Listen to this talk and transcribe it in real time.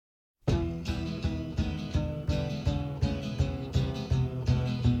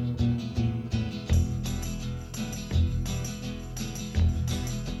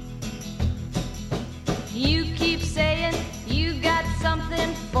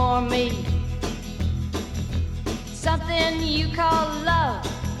something for me. Something you call love,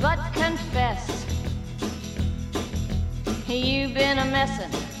 but confess. You've been a messin'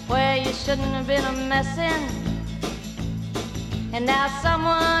 where you shouldn't have been a messin'. And now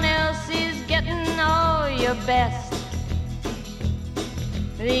someone else is getting all your best.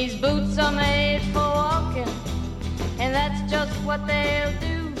 These boots are made for walking, and that's just what they'll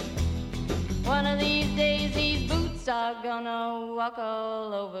do. One of these days these boots are gonna walk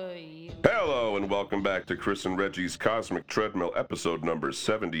all over you. Hello and welcome back to Chris and Reggie's Cosmic Treadmill, episode number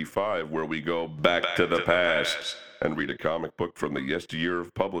 75, where we go back to the past and read a comic book from the yesteryear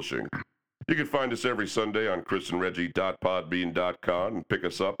of publishing. You can find us every Sunday on chrisandreggie.podbean.com and pick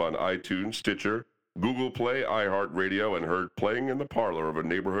us up on iTunes, Stitcher, Google Play, iHeartRadio, and heard playing in the parlor of a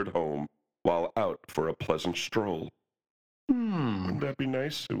neighborhood home while out for a pleasant stroll. Wouldn't that be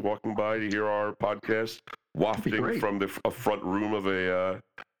nice? Walking by to hear our podcast wafting from the front room of a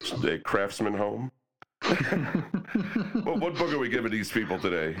craftsman home. Well, what book are we giving these people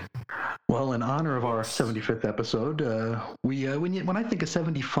today? Well, in honor of our 75th episode, when I think of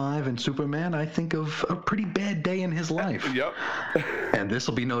 75 and Superman, I think of a pretty bad day in his life. Yep. And this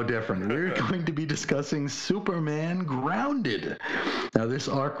will be no different. We're going to be discussing Superman Grounded. Now, this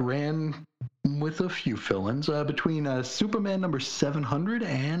arc ran with a few fill-ins between Superman number 700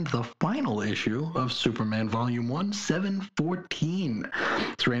 and the final issue of Superman Volume 1, 714.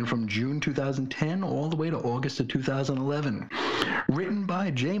 This ran from June 2010 all the way to August of 2011. Written by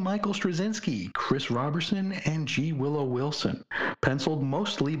J. Michael Straczynski, Chris Robertson, and G. Willow Wilson. Penciled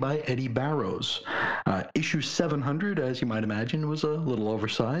mostly by Eddie Barrows. Issue 700, as you might imagine, was a little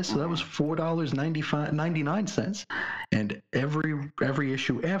oversized, so that was $4.99. And every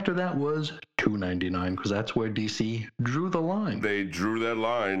issue after that was $2.99, because that's where DC drew the line. They drew that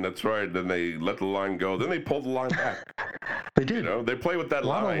line, that's right. Then they let the line go. Then they pulled the line back. They did. You know, they play with that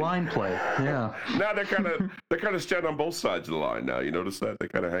line. A lot of line play, yeah. Now they're kind of stand on both sides of the line now. You notice that? They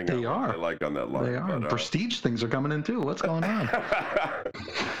kind of hang out. They are. They like on that line. They are. But, prestige things are coming in too. What's going on?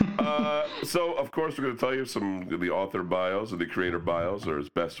 So, of course, we're going to tell you some of the author bios and the creator bios, or as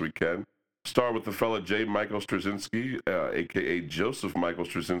best we can. Start with the fella J. Michael Straczynski, a.k.a. Joseph Michael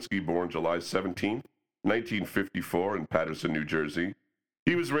Straczynski, born July 17th, 1954 in Paterson, New Jersey.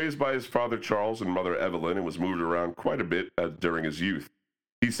 He was raised by his father Charles and mother Evelyn and was moved around quite a bit during his youth.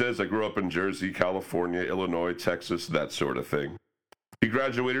 He says, I grew up in Jersey, California, Illinois, Texas, that sort of thing. He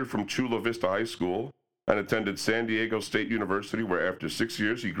graduated from Chula Vista High School and attended San Diego State University, where after 6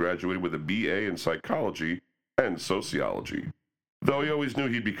 years he graduated with a B.A. in psychology and sociology. Though he always knew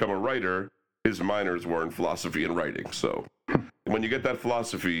he'd become a writer, his minors were in philosophy and writing, so... When you get that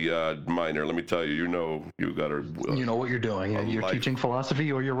philosophy minor, let me tell you, you know what you're doing. You're teaching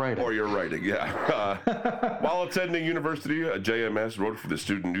philosophy or you're writing. Or you're writing, yeah. While attending university, JMS wrote for the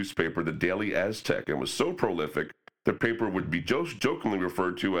student newspaper, The Daily Aztec, and was so prolific, the paper would be jokingly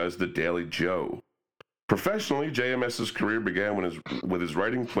referred to as the Daily Joe. Professionally, JMS's career began with his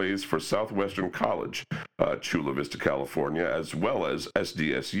writing plays for Southwestern College, Chula Vista, California, as well as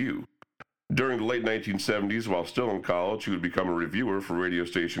SDSU. During the late 1970s, while still in college, he would become a reviewer for radio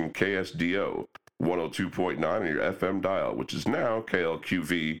station KSDO, 102.9 on your FM dial, which is now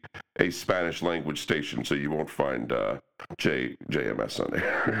KLQV, a Spanish-language station, so you won't find JMS on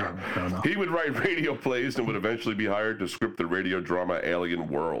there. No. He would write radio plays and would eventually be hired to script the radio drama Alien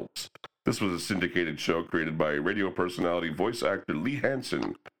Worlds. This was a syndicated show created by radio personality voice actor Lee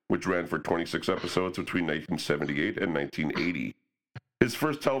Hansen, which ran for 26 episodes between 1978 and 1980. His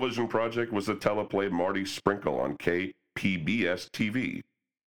first television project was the teleplay Marty Sprinkle on KPBS TV.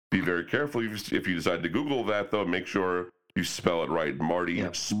 Be very careful if you decide to Google that, though. Make sure you spell it right. Marty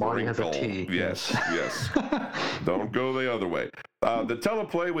Sprinkle. Marty has a T. Yes. Don't go the other way. The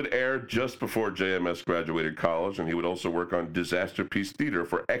teleplay would air just before JMS graduated college, and he would also work on Disaster Piece Theater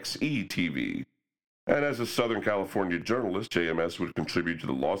for XE TV. And as a Southern California journalist, JMS would contribute to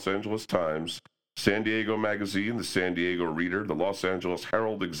the Los Angeles Times, San Diego Magazine, the San Diego Reader, the Los Angeles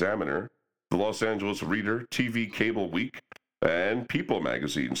Herald Examiner, the Los Angeles Reader, TV Cable Week, and People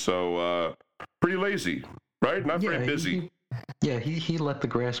Magazine. So, pretty lazy, right? Not very busy. He let the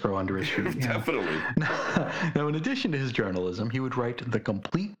grass grow under his feet. Definitely. Now, in addition to his journalism, he would write the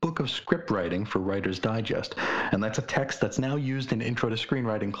complete book of script writing for Writer's Digest, and that's a text that's now used in intro to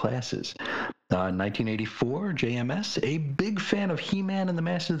screenwriting classes. In 1984, JMS, a big fan of He-Man and the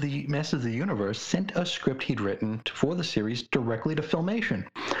Masters of the Universe, sent a script he'd written for the series directly to Filmation,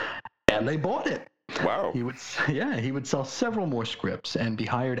 and they bought it. Wow. He would sell several more scripts and be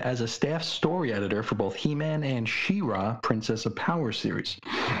hired as a staff story editor for both He-Man and She-Ra, Princess of Power series.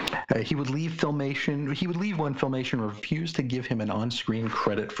 He would leave Filmation. He would leave when Filmation refused to give him an on-screen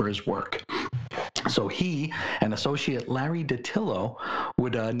credit for his work. So he and associate Larry DiTillo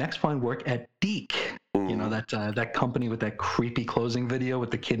would next find work at Deke. You know, that company with that creepy closing video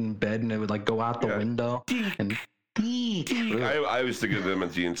with the kid in bed and it would like go out the window. And Deke. I was thinking of them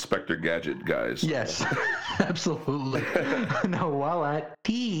as the Inspector Gadget guys. Yes, absolutely. Now, while at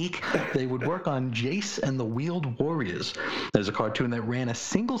Deke, they would work on Jace and the Wheeled Warriors. There's a cartoon that ran a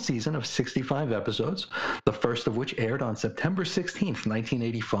single season of 65 episodes, the first of which aired on September 16th,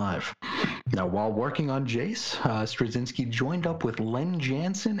 1985. Now, while working on Jace, Straczynski joined up with Len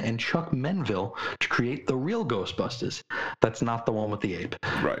Jansen and Chuck Menville to create the real Ghostbusters. That's not the one with the ape.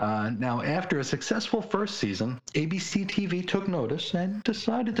 Right. Now, after a successful first season, ABC TV took notice and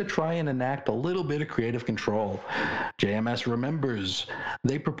decided to try and enact a little bit of creative control. JMS remembers,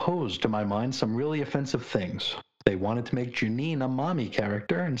 they proposed, to my mind, some really offensive things. They wanted to make Janine a mommy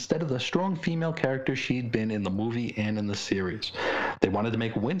character instead of the strong female character she'd been in the movie and in the series. They wanted to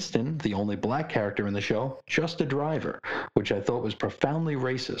make Winston, the only black character in the show, just a driver, which I thought was profoundly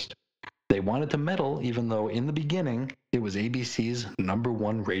racist. They wanted to meddle, even though in the beginning, it was ABC's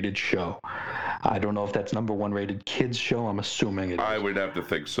 #1 rated show. I don't know if that's #1 rated kids show. I'm assuming it is. I would have to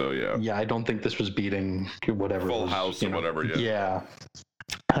think so, yeah. Yeah, I don't think this was beating whatever. Full House or whatever, yeah. Yeah.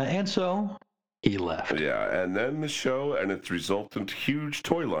 And so he left. Yeah, and then the show and its resultant huge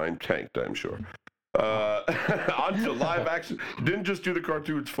toy line tanked, I'm sure. On to live action. He didn't just do the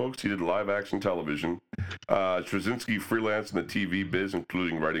cartoons, folks. He did live action television. Straczynski freelanced in the TV biz,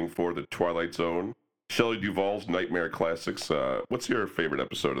 including writing for The Twilight Zone, Shelley Duvall's Nightmare Classics. What's your favorite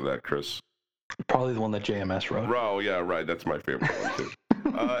episode of that, Chris? Probably the one that JMS wrote. Oh, yeah, right. That's my favorite one, too.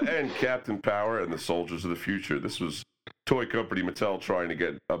 And Captain Power and the Soldiers of the Future. This was toy company Mattel trying to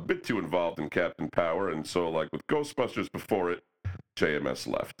get a bit too involved in Captain Power, and so, like with Ghostbusters before it, JMS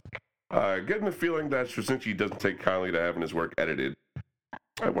left. Getting the feeling that Straczynski doesn't take kindly to having his work edited.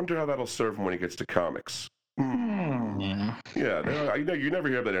 I wonder how that'll serve him when he gets to comics. Yeah, you never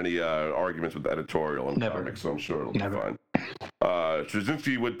hear about any arguments with editorial in comics, so I'm sure it'll be fine.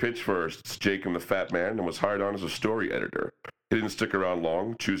 Straczynski would pitch for Jake and the Fat Man and was hired on as a story editor. He didn't stick around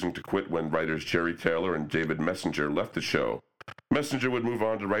long, choosing to quit when writers Jerry Taylor and David Messenger left the show. Messenger would move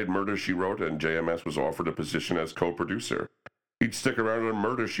on to write Murder, She Wrote, and JMS was offered a position as co-producer. He'd stick around on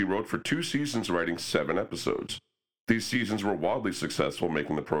Murder, She Wrote for 2 seasons, writing 7 episodes. These seasons were wildly successful,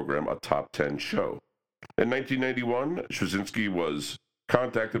 making the program a top 10 show. In 1991, Straczynski was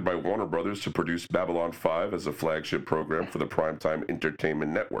contacted by Warner Brothers to produce Babylon 5 as a flagship program for the Primetime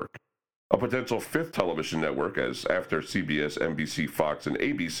Entertainment Network, a potential 5th television network as after CBS, NBC, Fox, and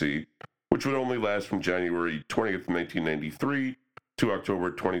ABC, which would only last from January 20th, 1993 to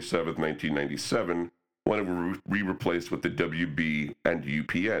October 27th, 1997, when it would be replaced with the WB and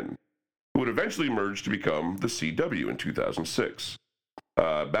UPN, who would eventually merge to become the CW in 2006.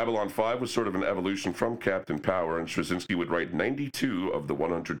 Babylon 5 was sort of an evolution from Captain Power, and Straczynski would write 92 of the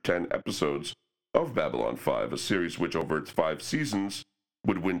 110 episodes of Babylon 5, a series which over its 5 seasons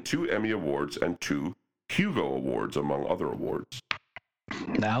would win 2 Emmy Awards and 2 Hugo Awards, among other awards.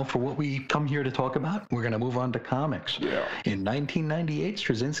 Now, for what we come here to talk about, we're going to move on to comics. Yeah. In 1998,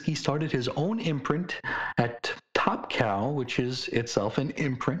 Straczynski started his own imprint at Top Cow, which is itself an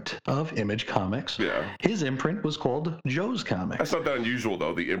imprint of Image Comics. Yeah. His imprint was called Joe's Comics. That's not that unusual,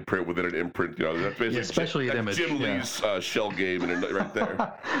 though, the imprint within an imprint. You know, that's basically especially at Image. Jim Lee's shell game right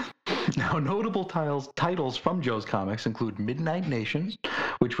there. Now, notable titles from Joe's Comics include Midnight Nations,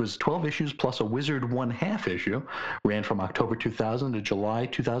 which was 12 issues plus a Wizard 1/2 issue, ran from October 2000 to July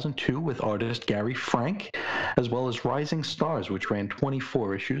 2002 with artist Gary Frank, as well as Rising Stars, which ran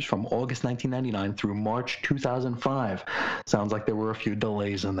 24 issues from August 1999 through March 2005. Sounds like there were a few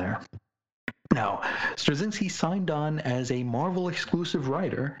delays in there. Now, Straczynski signed on as a Marvel exclusive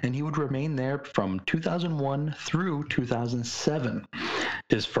writer, and he would remain there from 2001 through 2007.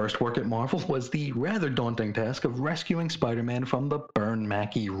 His first work at Marvel was the rather daunting task of rescuing Spider-Man from the Byrne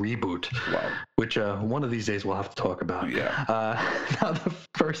Mackey reboot, which one of these days we'll have to talk about. Yeah. Now, the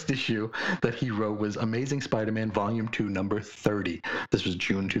first issue that he wrote was Amazing Spider-Man Volume 2, number 30. This was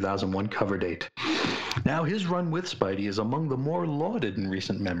June 2001 cover date. Now, his run with Spidey is among the more lauded in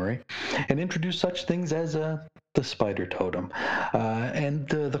recent memory, and introduced such things as the spider totem, and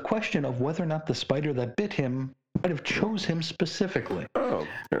the question of whether or not the spider that bit him might have chose him specifically. Oh,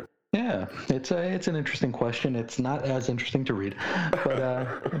 yeah. Yeah, it's an interesting question. It's not as interesting to read,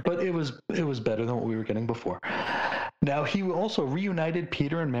 but it was better than what we were getting before. Now, he also reunited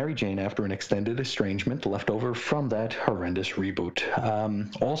Peter and Mary Jane after an extended estrangement left over from that horrendous reboot.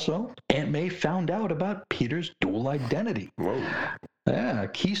 Also, Aunt May found out about Peter's dual identity. Whoa. Yeah,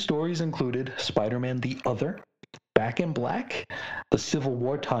 key stories included Spider-Man The Other, Back in Black, the Civil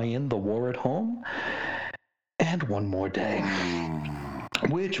War tie-in The War at Home, and One More Day,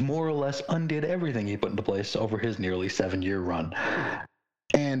 which more or less undid everything he put into place over his nearly 7-year run.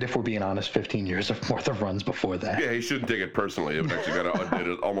 And if we're being honest, 15 years worth of runs before that. Yeah, he shouldn't take it personally. It actually got to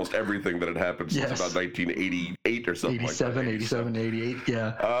undid almost everything that had happened since about 1988 or something 87, like that. 87, 88,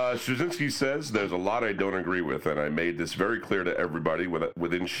 yeah. Straczynski says, there's a lot I don't agree with, and I made this very clear to everybody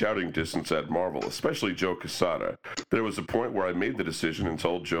within shouting distance at Marvel, especially Joe Quesada. There was a point where I made the decision and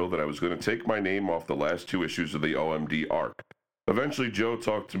told Joe that I was going to take my name off the last 2 issues of the OMD arc. Eventually, Joe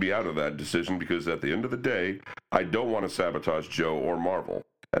talked me out of that decision because at the end of the day, I don't want to sabotage Joe or Marvel,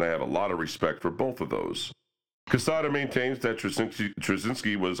 and I have a lot of respect for both of those. Quesada maintains that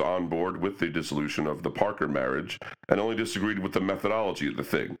Straczynski was on board with the dissolution of the Parker marriage and only disagreed with the methodology of the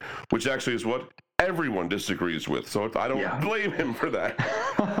thing, which actually is what everyone disagrees with, so I don't blame him for that.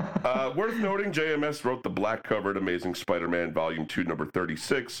 Worth noting, JMS wrote the black-covered Amazing Spider-Man Volume 2, number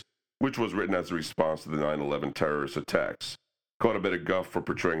 36, which was written as a response to the 9/11 terrorist attacks. Caught a bit of guff for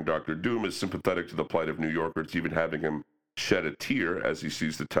portraying Dr. Doom as sympathetic to the plight of New Yorkers, even having him shed a tear as he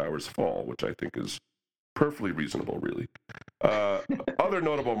sees the towers fall, which I think is perfectly reasonable, really. Other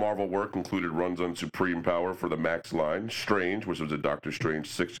notable Marvel work included runs on Supreme Power for the Max line, Strange, which was a Doctor Strange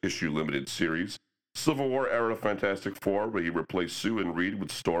 6-issue limited series, Civil War era Fantastic Four, where he replaced Sue and Reed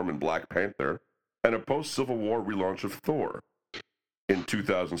with Storm and Black Panther, and a post-Civil War relaunch of Thor. In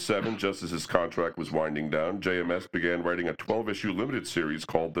 2007, just as his contract was winding down, JMS began writing a 12-issue limited series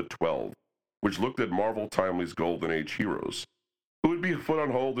called The 12, which looked at Marvel Timely's Golden Age heroes. It would be put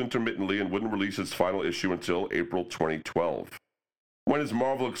on hold intermittently and wouldn't release its final issue until April 2012. When his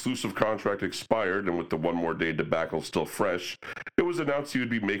Marvel exclusive contract expired, and with the One More Day debacle still fresh, it was announced he would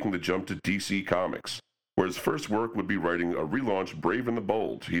be making the jump to DC Comics, where his first work would be writing a relaunched Brave and the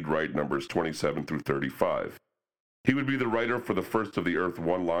Bold. He'd write numbers 27 through 35. He would be the writer for the first of the Earth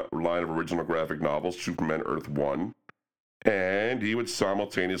 1 line of original graphic novels, Superman Earth 1, and he would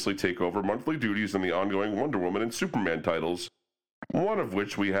simultaneously take over monthly duties in the ongoing Wonder Woman and Superman titles, one of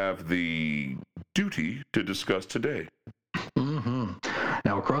which we have the duty to discuss today.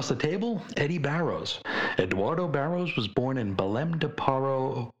 Now, across the table, Eddie Barrows. Eduardo Barrows was born in Belém de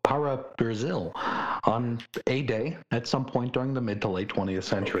Pará, Brazil, on a day at some point during the mid to late 20th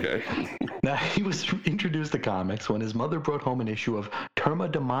century. Okay. Now, he was introduced to comics when his mother brought home an issue of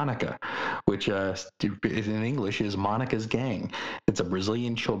Turma de Mônica, which in English is Monica's Gang. It's a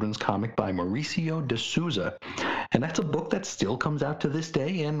Brazilian children's comic by Mauricio de Souza. And that's a book that still comes out to this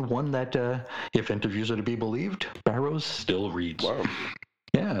day, and one that, if interviews are to be believed, Barrows still reads. Wow.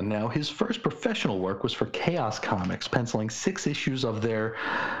 Yeah, now his first professional work was for Chaos Comics, penciling 6 issues of their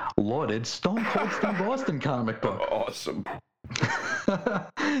lauded Stone Cold Steve Austin comic book. Awesome.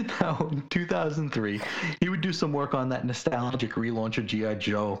 Now, in 2003, he would do some work on that nostalgic relaunch of G.I.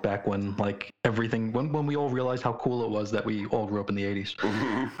 Joe back when, like, everything, when we all realized how cool it was that we all grew up in the 80s.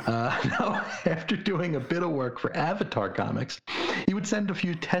 Now, after doing a bit of work for Avatar Comics, he would send a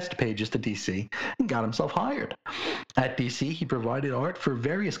few test pages to DC and got himself hired. At DC, he provided art for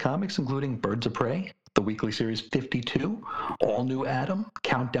various comics, including Birds of Prey, the weekly series 52, All New Adam,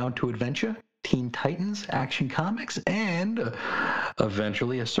 Countdown to Adventure, Teen Titans, Action Comics, and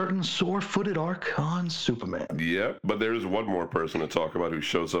eventually a certain sore-footed arc on Superman. Yeah, but there's one more person to talk about who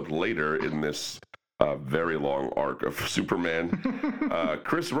shows up later in this very long arc of Superman.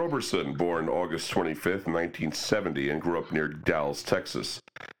 Chris Roberson, born August 25th, 1970, and grew up near Dallas, Texas.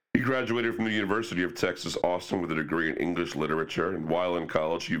 He graduated from the University of Texas, Austin, with a degree in English literature, and while in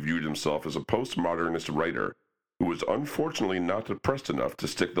college, he viewed himself as a postmodernist writer who was unfortunately not depressed enough to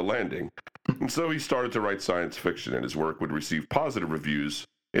stick the landing. And so he started to write science fiction, and his work would receive positive reviews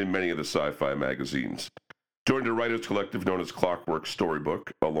in many of the sci-fi magazines. Joined a writers collective known as Clockwork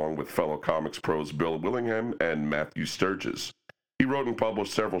Storybook, along with fellow comics pros Bill Willingham and Matthew Sturgis. He wrote and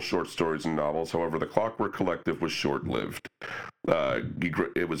published several short stories and novels. However, the Clockwork Collective was short-lived.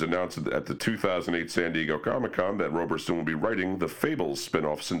 It was announced at the 2008 San Diego Comic-Con that Roberson would be writing the Fables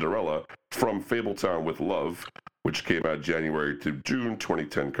spin-off Cinderella from Fabletown with Love, which came out January to June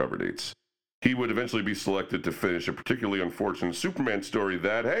 2010 cover dates. He would eventually be selected to finish a particularly unfortunate Superman story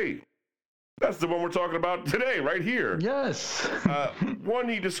that, hey, that's the one we're talking about today, right here. Yes. One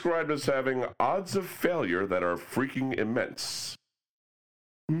he described as having odds of failure that are freaking immense.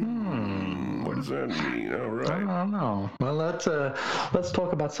 What does that mean? All I right. don't know. Well, let's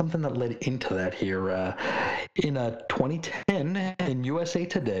talk about something that led into that here. In 2010, in USA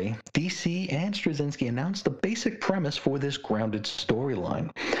Today, DC and Straczynski announced the basic premise for this grounded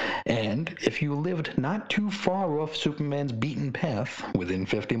storyline. And if you lived not too far off Superman's beaten path, within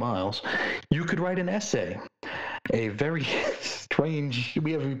 50 miles, you could write an essay. A very strange.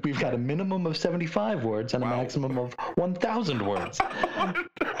 We've got a minimum of 75 words and a maximum of 1,000 words.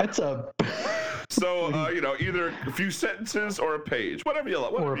 That's a. So, either a few sentences or a page, whatever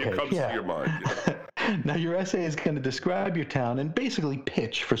comes to your mind. Now, your essay is going to describe your town and basically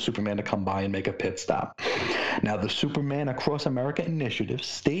pitch for Superman to come by and make a pit stop. Now, the Superman Across America initiative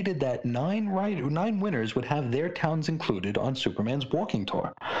stated that 9 winners would have their towns included on Superman's walking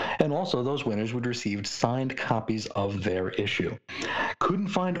tour. And also, those winners would receive signed copies of their issue. Couldn't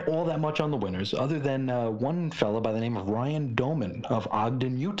find all that much on the winners, other than one fella by the name of Ryan Doman of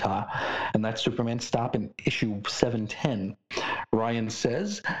Ogden, Utah, and that's Superman's stop in issue 710. Ryan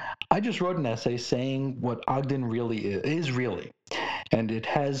says, I just wrote an essay saying what Ogden really is really, and it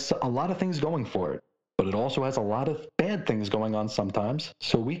has a lot of things going for it, but it also has a lot of bad things going on sometimes,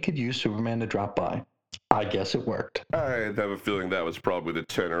 so we could use Superman to drop by. I guess it worked. I have a feeling that was probably the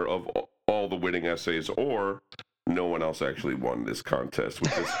tenor of all the winning essays, or no one else actually won this contest,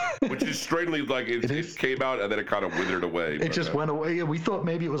 which is strangely like it came out and then it kind of withered away. It just went away. We thought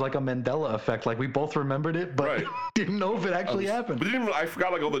maybe it was like a Mandela effect, like we both remembered it, but didn't know if it actually happened. But I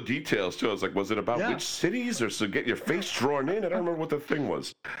forgot like all the details too. I was like, was it about which cities or so get your face drawn in? I don't remember what the thing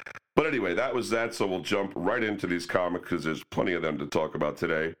was. But anyway, that was that. So we'll jump right into these comics because there's plenty of them to talk about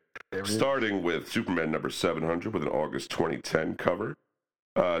today. Starting with Superman number 700 with an August 2010 cover.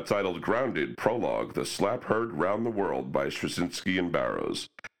 Titled Grounded, Prologue, The Slap Heard Round the World by Straczynski and Barrows.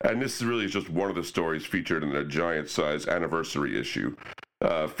 And this really is just one of the stories featured in a giant-size anniversary issue.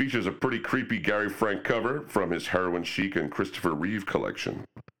 Features a pretty creepy Gary Frank cover from his Heroin Chic and Christopher Reeve collection.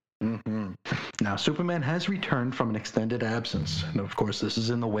 Mm-hmm. Now, Superman has returned from an extended absence, and of course this is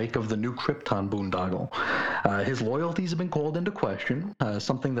in the wake of the new Krypton boondoggle. His loyalties have been called into question,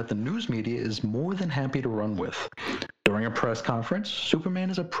 something that the news media is more than happy to run with. During a press conference, Superman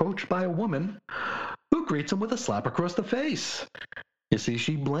is approached by a woman who greets him with a slap across the face. You see,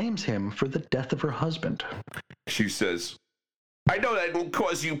 she blames him for the death of her husband. She says, I know that will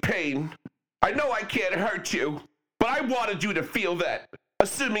cause you pain. I know I can't hurt you, but I wanted you to feel that.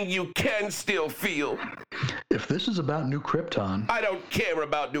 Assuming you can still feel. If this is about New Krypton... I don't care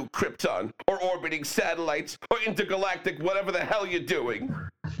about New Krypton, or orbiting satellites, or intergalactic whatever the hell you're doing.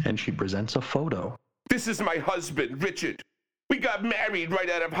 And she presents a photo. This is my husband, Richard. We got married right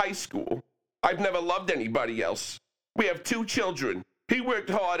out of high school. I've never loved anybody else. We have 2 children. He worked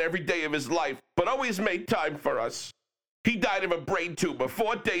hard every day of his life, but always made time for us. He died of a brain tumor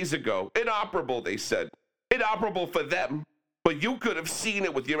 4 days ago. Inoperable, they said. Inoperable for them. But you could have seen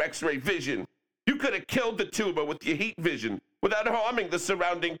it with your X-ray vision. You could have killed the tumor with your heat vision without harming the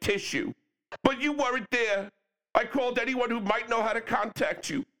surrounding tissue. But you weren't there. I called anyone who might know how to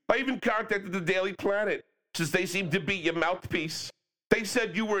contact you. I even contacted the Daily Planet, since they seem to be your mouthpiece. They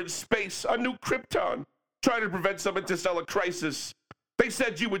said you were in space on New Krypton, trying to prevent some interstellar crisis. They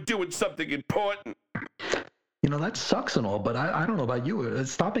said you were doing something important. You know, that sucks and all, but I don't know about you.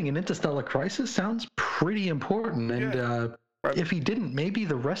 Stopping an interstellar crisis sounds pretty important, and if he didn't, maybe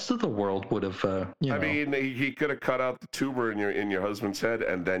the rest of the world would have, I mean, he could have cut out the tumor in your husband's head,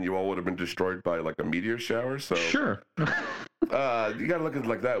 and then you all would have been destroyed by, like, a meteor shower, so... Sure. You gotta look at it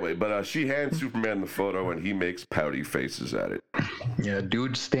like that way, but she hands Superman the photo, and he makes pouty faces at it. Yeah,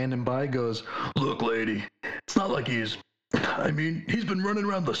 dude standing by goes, look, lady, it's not like he's been running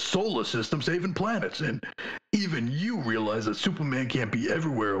around the solar system saving planets, and even you realize that Superman can't be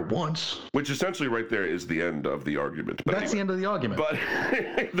everywhere at once. Which essentially right there is the end of the argument. But That's the end of the argument. But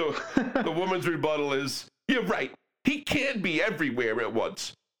the woman's rebuttal is, you're right, he can be everywhere at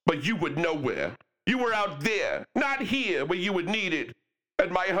once, but you would know where. You were out there, not here where you were needed.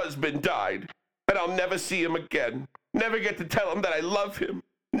 And my husband died, and I'll never see him again. Never get to tell him that I love him.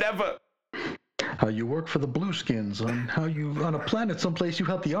 Never. How you work for the blue skins, and how you, on a planet someplace, you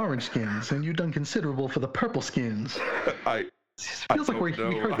help the orange skins, and you've done considerable for the purple skins. Feels like we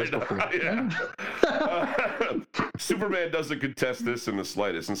heard this before. Superman doesn't contest this in the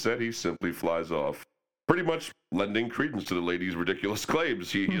slightest. Instead, he simply flies off, pretty much lending credence to the lady's ridiculous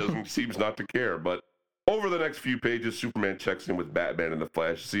claims. He seems not to care. But over the next few pages, Superman checks in with Batman and the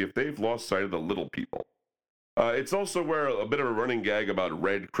Flash to see if they've lost sight of the little people. It's also where a bit of a running gag about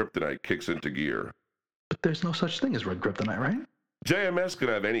red kryptonite kicks into gear. But there's no such thing as red kryptonite, right? JMS can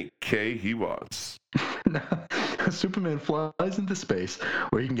have any K he wants. Superman flies into space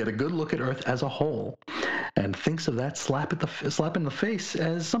where he can get a good look at Earth as a whole and thinks of that slap in the face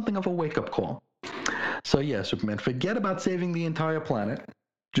as something of a wake-up call. So yeah, Superman, forget about saving the entire planet.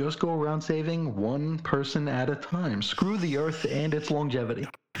 Just go around saving one person at a time. Screw the Earth and its longevity.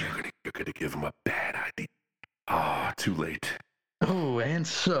 You're gonna give him a bad idea. Ah, too late. Oh, and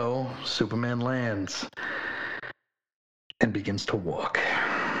so Superman lands and begins to walk.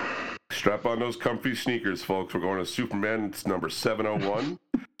 Strap on those comfy sneakers, folks. We're going to Superman. It's number 701,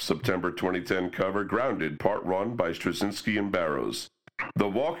 September 2010 cover, Grounded, Part 1 by Straczynski and Barrows. The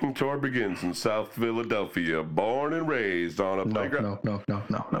walking tour begins in South Philadelphia, born and raised on a playground. No.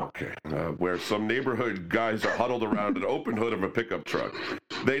 Okay. Where some neighborhood guys are huddled around an open hood of a pickup truck.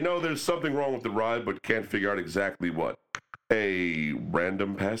 They know there's something wrong with the ride, but can't figure out exactly what. A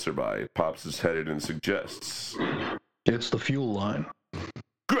random passerby pops his head in and suggests, It's the fuel line.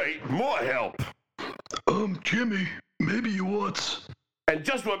 Great, more help! Jimmy, maybe you want... And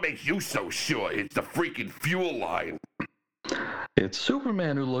just what makes you so sure it's the freaking fuel line? It's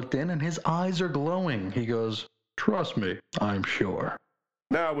Superman who looked in, and his eyes are glowing. He goes, trust me, I'm sure.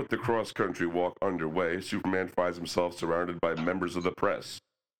 Now, with the cross-country walk underway, Superman finds himself surrounded by members of the press.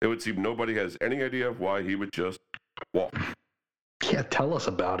 It would seem nobody has any idea of why he would just walk. Yeah, tell us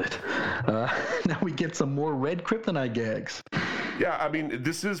about it. Now we get some more red kryptonite gags. Yeah, I mean,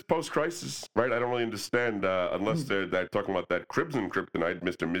 this is post-crisis, right? I don't really understand, unless they're talking about that Crimson Kryptonite,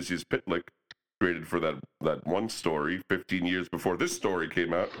 Mr. Mrs. Pitlick created for that one story 15 years before this story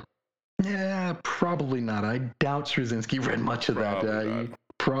came out. Yeah, probably not. I doubt Straczynski read much of that. He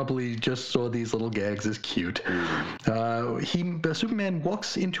probably just saw these little gags as cute. Superman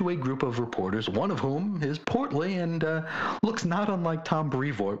walks into a group of reporters, one of whom is portly and looks not unlike Tom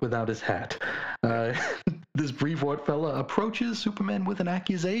Brevoort without his hat. This Brevoort fella approaches Superman with an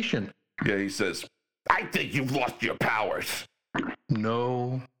accusation. Yeah, he says, I think you've lost your powers.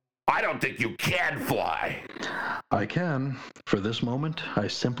 No. I don't think you can fly. I can. For this moment, I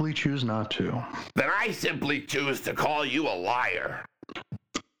simply choose not to. Then I simply choose to call you a liar.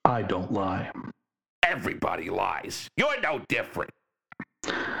 I don't lie. Everybody lies. You're no different.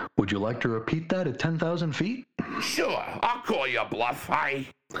 Would you like to repeat that at 10,000 feet? Sure, I'll call you a bluff.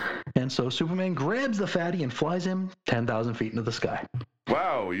 And so Superman grabs the fatty and flies him 10,000 feet into the sky.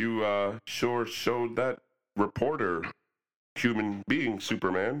 Wow, you sure showed that reporter human being,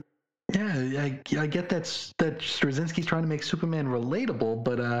 Superman. Yeah, I get that Straczynski's trying to make Superman relatable,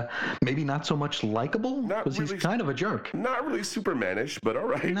 but maybe not so much likable, because he's kind of a jerk. Not really Supermanish, but all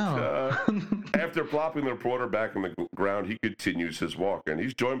right. No. After plopping the reporter back on the ground, he continues his walk, and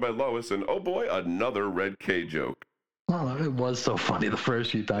he's joined by Lois, and oh boy, another Red K joke. Well, it was so funny the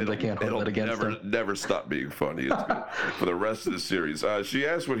first few times. I can't hold it against him. Never stop being funny for the rest of the series. She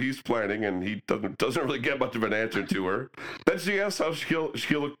asks what he's planning, and he doesn't really get much of an answer to her. Then she asks how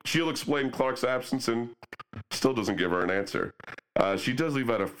she'll explain Clark's absence, and still doesn't give her an answer. She does leave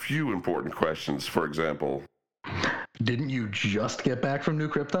out a few important questions. For example, didn't you just get back from New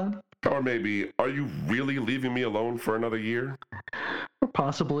Krypton? Or maybe, are you really leaving me alone for another year? Or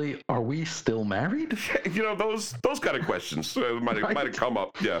possibly, are we still married? You know, those kind of questions might have come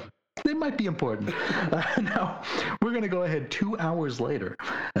up, yeah. They might be important. Now, we're going to go ahead 2 hours later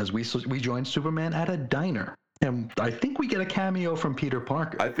as we join Superman at a diner. And I think we get a cameo from Peter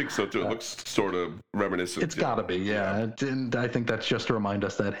Parker. I think so, too. It looks sort of reminiscent. It's got to be, yeah. And I think that's just to remind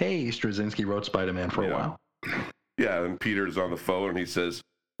us that, hey, Straczynski wrote Spider-Man for a while. Yeah, and Peter's on the phone, and he says,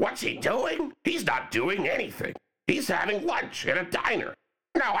 what's he doing? He's not doing anything. He's having lunch at a diner.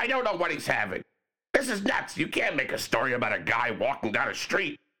 No, I don't know what he's having. This is nuts. You can't make a story about a guy walking down a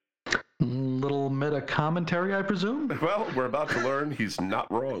street. Little meta commentary, I presume? Well, we're about to learn he's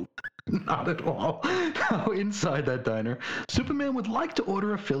not wrong. Not at all. Now, inside that diner, Superman would like to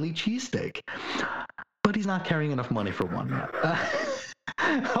order a Philly cheesesteak, but he's not carrying enough money for one.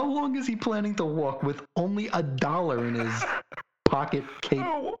 How long is he planning to walk with only $1 in his pocket cape?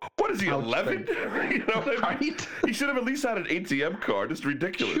 Oh, what is he, 11? You know what I mean? Right? He should have at least had an ATM card. It's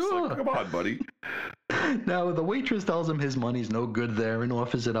ridiculous. Sure. Like, come on, buddy. Now, the waitress tells him his money's no good there and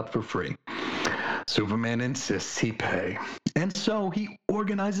offers it up for free. Superman insists he pay. And so he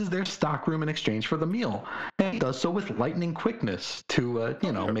organizes their stockroom in exchange for the meal. And he does so with lightning quickness to,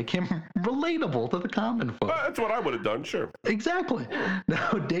 make him relatable to the common folk. That's what I would have done, sure. Exactly.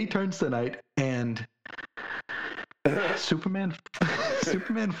 Now, day turns to night, and Superman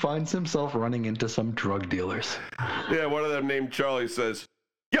finds himself running into some drug dealers. Yeah, one of them named Charlie says,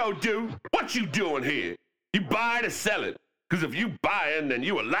 yo, dude, what you doing here? You buying or selling? Because if you buying, then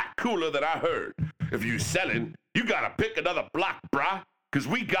you a lot cooler than I heard. If you selling, you gotta pick another block, brah, because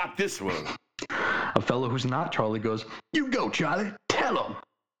we got this one. A fellow who's not Charlie goes, "You go, Charlie. Tell him.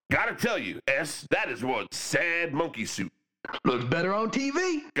 Gotta tell you, S, that is one sad monkey suit. Looks better on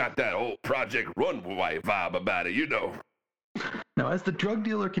TV." Got that old Project Runway vibe about it, you know. Now, as the drug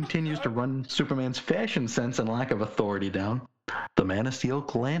dealer continues to run Superman's fashion sense and lack of authority down, the Man of Steel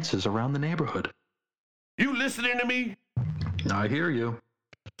glances around the neighborhood. You listening to me? I hear you.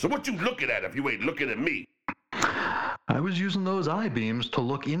 So what you looking at if you ain't looking at me? I was using those I-beams to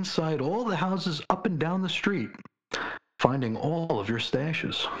look inside all the houses up and down the street, finding all of your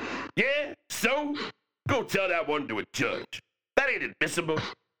stashes. Yeah? So? Go tell that one to a judge. That ain't admissible.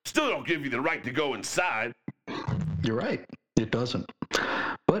 Still don't give you the right to go inside. You're right. It doesn't.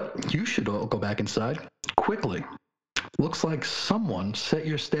 But you should all go back inside. Quickly. Looks like someone set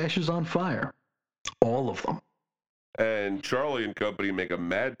your stashes on fire. All of them. And Charlie and company make a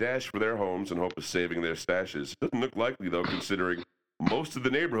mad dash for their homes in hope of saving their stashes. Doesn't look likely, though, considering most of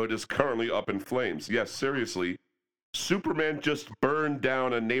the neighborhood is currently up in flames. Yes, seriously, Superman just burned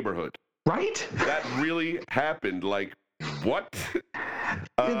down a neighborhood. Right? That really happened. Like, what?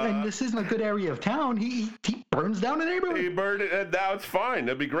 And this isn't a good area of town. He burns down a neighborhood. He burned it, and now it's fine.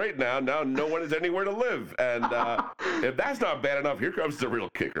 It'll be great now. Now no one has anywhere to live. And if that's not bad enough, here comes the real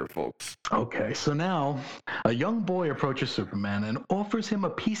kicker, folks. Okay, so now a young boy approaches Superman and offers him a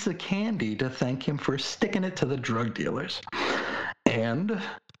piece of candy to thank him for sticking it to the drug dealers. And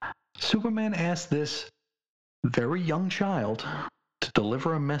Superman asks this very young child to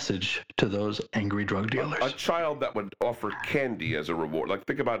deliver a message to those angry drug dealers. A child that would offer candy as a reward. Like,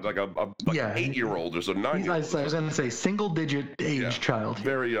 think about like an 8-year-old or so, 9-year-old. I was going to say single-digit age child.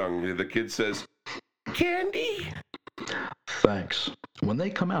 Very young. The kid says, "Candy? Thanks. When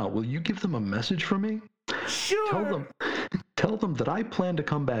they come out, will you give them a message for me? Sure. Tell them that I plan to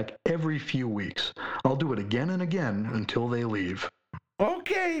come back every few weeks. I'll do it again and again until they leave."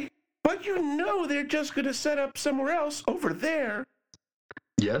 Okay, but you know they're just going to set up somewhere else over there.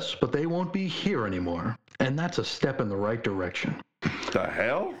 Yes, but they won't be here anymore. And that's a step in the right direction. The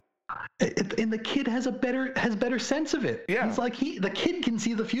hell? And the kid has better sense of it. Yeah. He's like, the kid can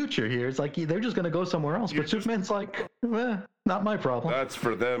see the future here. It's like they're just going to go somewhere else. But Superman's like, not my problem. That's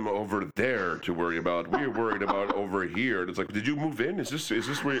for them over there to worry about. We're worried about over here. It's like, did you move in? Is this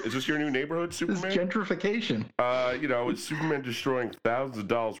your new neighborhood, Superman? This gentrification. It's Superman destroying thousands of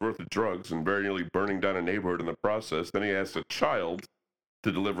dollars worth of drugs and very nearly burning down a neighborhood in the process. Then he asks a child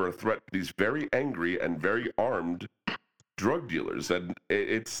to deliver a threat to these very angry and very armed drug dealers. And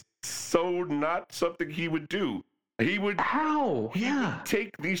it's so not something he would do. He would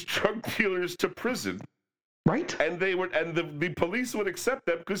take these drug dealers to prison. Right? And the police would accept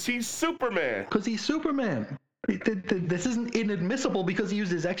them because he's Superman. This isn't inadmissible because he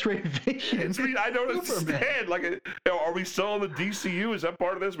used his X-ray vision. I don't understand. Like, are we still in the DCU? Is that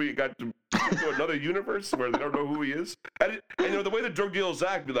part of this? We got to another universe where they don't know who he is? And the way the drug dealers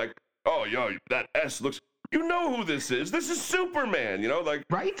act, be like, "Oh, yo, that S looks. You know who this is? This is Superman."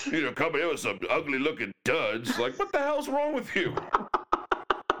 Right? Coming in with some ugly-looking duds. Like, what the hell's wrong with you?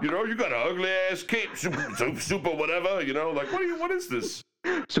 You got an ugly-ass cape, super whatever. What is this?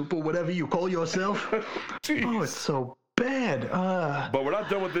 Super whatever you call yourself. Jeez. Oh, it's so bad. But we're not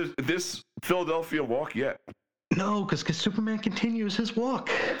done with this Philadelphia walk yet. No, because Superman continues his walk.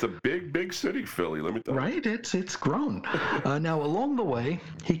 It's a big, big city, Philly, let me tell you. Right? It's grown. Now, along the way,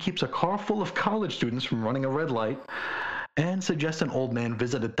 he keeps a car full of college students from running a red light and suggests an old man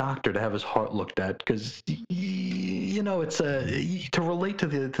visit a doctor to have his heart looked at because, it's to relate to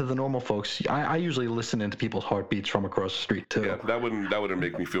the normal folks. I usually listen into people's heartbeats from across the street, too. Yeah, that wouldn't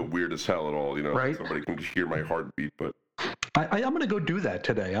make me feel weird as hell at all, Right? Somebody can hear my heartbeat, but... I'm going to go do that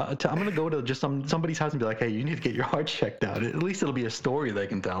today. I'm going to go to just somebody's house and be like, "Hey, you need to get your heart checked out." At least it'll be a story they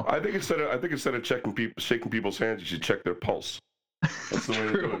can tell. I think instead of shaking people's hands, you should check their pulse. That's the way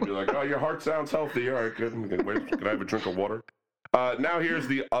to do it. You're like, "Oh, your heart sounds healthy. All right, good. Can I have a drink of water?" Now here's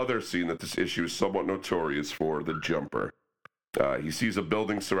the other scene that this issue is somewhat notorious for: the Jumper. He sees a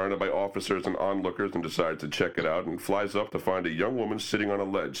building surrounded by officers and onlookers and decides to check it out and flies up to find a young woman sitting on a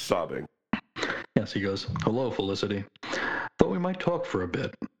ledge, sobbing. Yes, he goes, "Hello, Felicity. Thought we might talk for a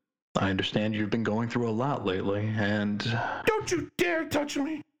bit. I understand you've been going through a lot lately, and..." "Don't you dare touch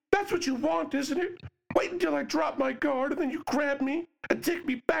me! That's what you want, isn't it? Wait until I drop my guard and then you grab me and take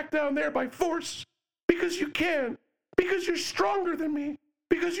me back down there by force. Because you can. Because you're stronger than me.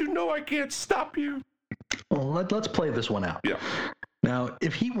 Because you know I can't stop you." Well, let's play this one out. Yeah. Now,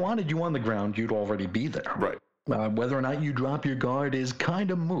 if he wanted you on the ground, you'd already be there. Right. Whether or not you drop your guard is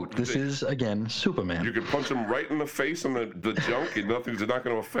kind of moot. This is, again, Superman. You could punch him right in the face on the junk and nothing's not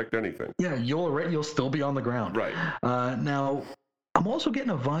going to affect anything. Yeah, you'll still be on the ground. Right. Now, I'm also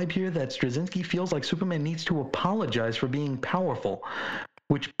getting a vibe here that Straczynski feels like Superman needs to apologize for being powerful,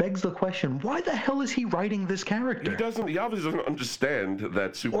 which begs the question, why the hell is he writing this character? He obviously doesn't understand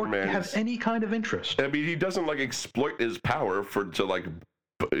that Superman or have any kind of interest. I mean, he doesn't like exploit his power to like,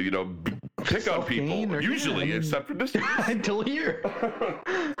 you know, pick on people. Usually, except for this. Until here.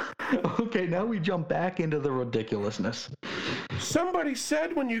 Okay, now we jump back into the ridiculousness. Somebody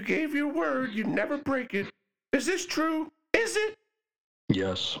said when you gave your word, you'd never break it. Is this true? Is it?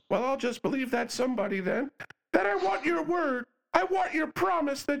 Yes. Well, I'll just believe that somebody then. That I want your word. I want your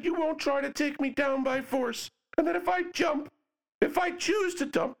promise that you won't try to take me down by force. And that if I choose to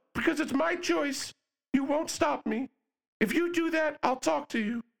dump, because it's my choice, you won't stop me. If you do that, I'll talk to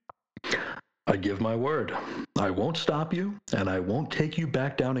you. I give my word. I won't stop you, and I won't take you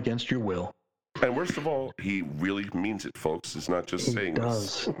back down against your will. And worst of all, he really means it, folks. It's not just saying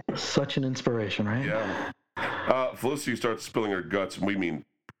this. He does. Such an inspiration, right? Yeah. Felicity starts spilling her guts, and we mean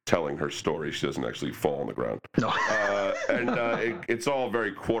telling her story. She doesn't actually fall on the ground. No. It's all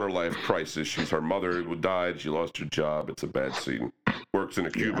very quarter-life crisis. Her mother died. She lost her job. It's a bad scene. Works in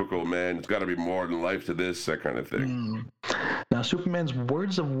a cubicle, man. It's got to be more than life to this, that kind of thing. Now, Superman's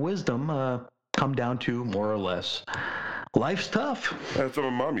words of wisdom come down to, more or less, life's tough. That's what my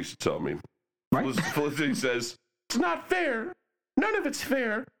mom used to tell me. Right? Felicity says, it's not fair. None of it's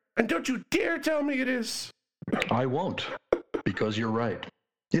fair. And don't you dare tell me it is. I won't, because you're right.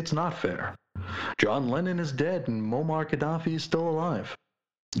 It's not fair. John Lennon is dead and Muammar Gaddafi is still alive.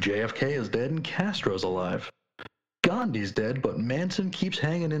 JFK is dead and Castro's alive. Gandhi's dead, but Manson keeps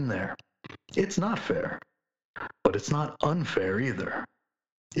hanging in there. It's not fair. But it's not unfair either.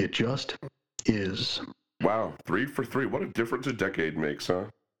 It just is. Wow, 3 for 3. What a difference a decade makes, huh?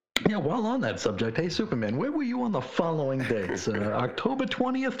 Yeah, while on that subject, hey, Superman, where were you on the following dates? October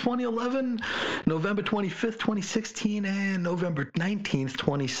 20th, 2011, November 25th, 2016, and November 19th,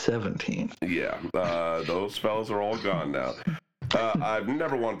 2017. Yeah, those fellas are all gone now. I've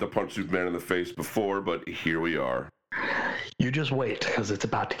never wanted to punch Superman in the face before, but here we are. You just wait, because it's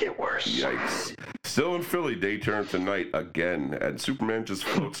about to get worse. Yikes. Still in Philly, day turns to night again, and Superman just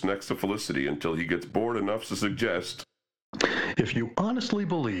floats next to Felicity until he gets bored enough to suggest, if you honestly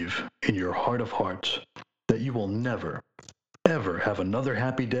believe in your heart of hearts that you will never, ever have another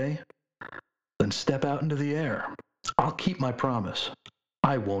happy day, then step out into the air. I'll keep my promise.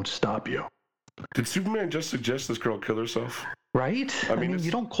 I won't stop you. Did Superman just suggest this girl kill herself? Right? I mean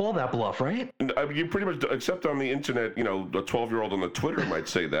you don't call that bluff, right? I mean, you pretty much, except on the internet, you know, a 12-year-old on the Twitter might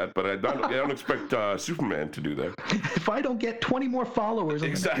say that, but I don't expect Superman to do that. If I don't get 20 more followers...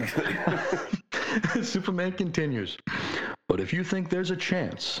 Exactly. Superman continues. But if you think there's a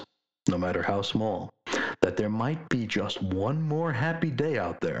chance, no matter how small, that there might be just one more happy day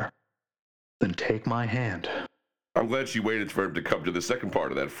out there, then take my hand. I'm glad she waited for him to come to the second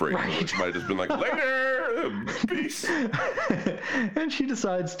part of that phrase, which might have just been like, later, peace. And she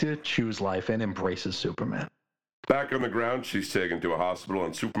decides to choose life and embraces Superman. Back on the ground, she's taken to a hospital,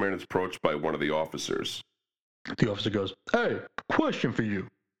 and Superman is approached by one of the officers. The officer goes, hey, question for you.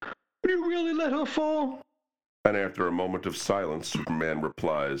 Would you really let her fall? And after a moment of silence, Superman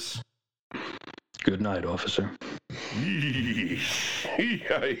replies, good night, officer.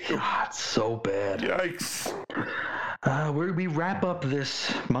 God, so bad. Yikes. We wrap up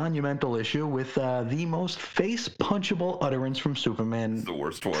this monumental issue with the most face-punchable utterance from Superman, the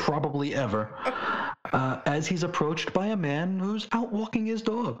worst one probably ever, as he's approached by a man who's out walking his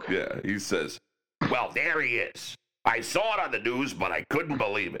dog. Yeah, he says, well, there he is. I saw it on the news, but I couldn't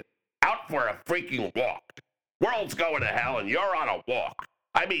believe it. Out for a freaking walk. World's going to hell, and you're on a walk.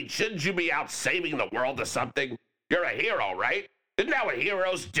 I mean, shouldn't you be out saving the world or something? You're a hero, right? Isn't that what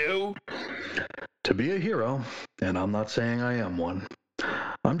heroes do? To be a hero, and I'm not saying I am one,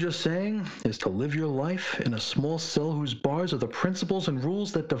 I'm just saying is to live your life in a small cell whose bars are the principles and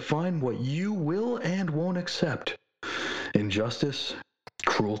rules that define what you will and won't accept. Injustice,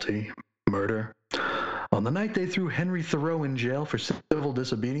 cruelty, murder. On the night they threw Henry Thoreau in jail for civil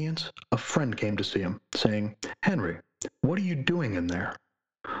disobedience, a friend came to see him, saying, Henry, what are you doing in there?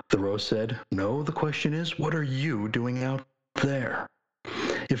 Thoreau said, no, the question is, what are you doing out there?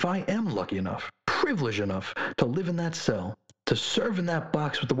 If I am lucky enough, privileged enough to live in that cell, to serve in that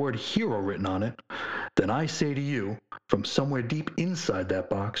box with the word hero written on it, then I say to you, from somewhere deep inside that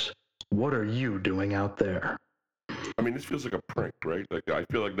box, what are you doing out there? I mean, this feels like a prank, right? Like, I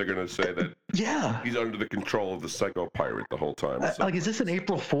feel like they're going to say that he's under the control of the psycho pirate the whole time. Like, is this an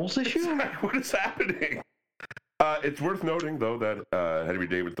April Fool's issue? What is happening? It's worth noting, though, that Henry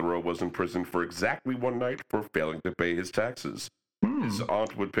David Thoreau was in prison for exactly one night for failing to pay his taxes. his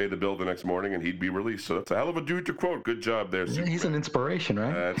aunt would pay the bill the next morning and he'd be released. So that's a hell of a dude to quote. Good job there, Yeah, Superman. he's an inspiration,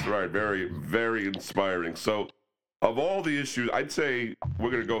 right? That's right. Very, very inspiring. So, of all the issues, I'd say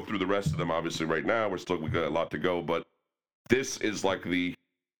we're going to go through the rest of them. Obviously, right now we got a lot to go, but this is like the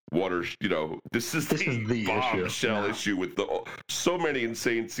water. This is the bombshell issue with so many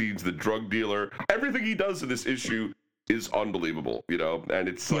insane scenes. The drug dealer, everything he does in this issue is unbelievable. And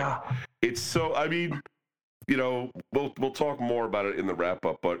it's like it's so. I mean, we'll talk more about it in the wrap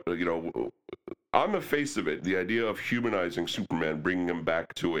up, but on the face of it, the idea of humanizing Superman, bringing him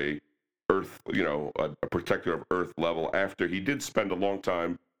back to a Earth, a protector of Earth level after he did spend a long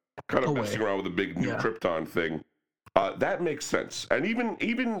time kind of messing around with the big new Krypton thing, that makes sense. And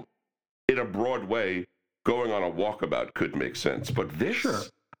even in a broad way, going on a walkabout could make sense. But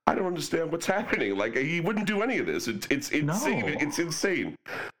this, I don't understand what's happening. Like, he wouldn't do any of this. It's insane. No. It's insane.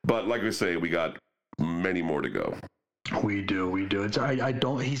 But like I say, we got many more to go. We do. I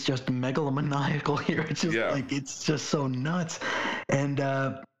don't. He's just megalomaniacal here. It's just it's just so nuts. And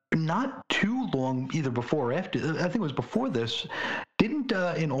not too long either before or after. I think it was before this. Didn't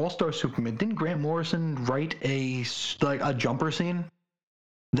in All-Star Superman? Didn't Grant Morrison write a jumper scene?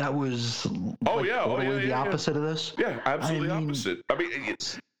 That was the opposite of this. Yeah, absolutely opposite. I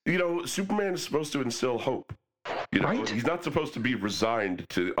mean, Superman is supposed to instill hope. Right? He's not supposed to be resigned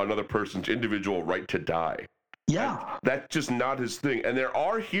to another person's individual right to die. Yeah. That's just not his thing. And there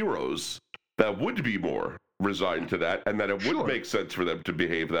are heroes that would be more resigned to that, and that it would make sense for them to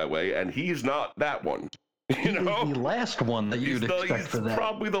behave that way, and he's not that one. He's the last one that you'd expect for that.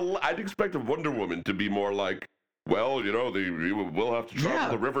 Probably I'd expect a Wonder Woman to be more like, well, we'll have to travel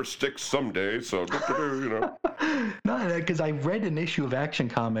the river Styx someday, so, No, because I read an issue of Action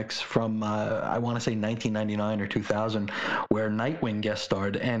Comics from, I want to say 1999 or 2000, where Nightwing guest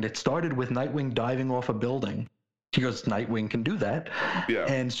starred, and it started with Nightwing diving off a building. He goes, Nightwing can do that. Yeah.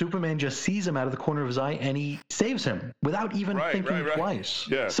 And Superman just sees him out of the corner of his eye, and he saves him without even thinking twice.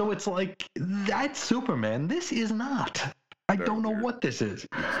 Yeah. So it's like, that's Superman. This is not. I don't know what this is.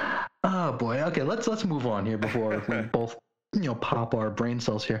 Oh boy. Okay, let's move on here before we both pop our brain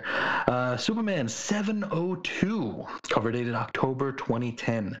cells here. Superman 702, cover dated October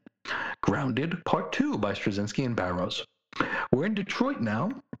 2010. Grounded, Part 2 by Straczynski and Barrows. We're in Detroit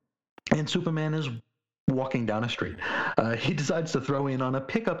now, and Superman is walking down a street. He decides to throw in on a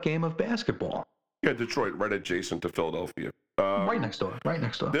pickup game of basketball. Yeah, Detroit, right adjacent to Philadelphia. Right next door.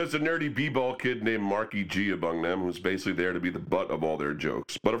 There's a nerdy b-ball kid named Marky G among them who's basically there to be the butt of all their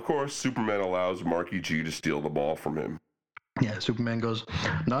jokes. But of course, Superman allows Marky G to steal the ball from him. Yeah, Superman goes,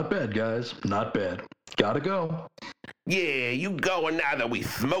 not bad, guys. Not bad. Gotta go. Yeah, you going now that we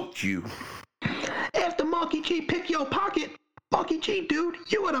smoked you. After Marky G pick your pocket. Marky G, dude,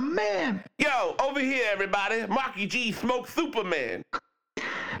 you are the man. Yo, over here, everybody. Marky G smoked Superman.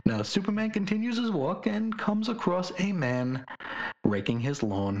 Now, Superman continues his walk and comes across a man raking his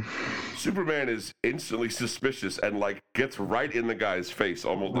lawn. Superman is instantly suspicious and, gets right in the guy's face.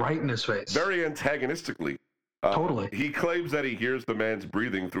 Almost right in his face. Very antagonistically. Totally. He claims that he hears the man's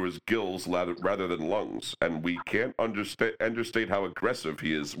breathing through his gills rather than lungs, and we can't understate how aggressive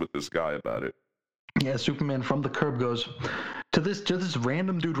he is with this guy about it. Yeah, Superman from the curb goes to this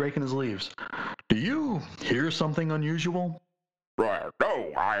random dude raking his leaves. Do you hear something unusual?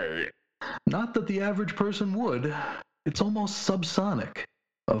 No, Not that the average person would. It's almost subsonic.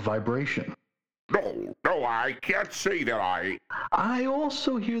 A vibration. No, I can't say that I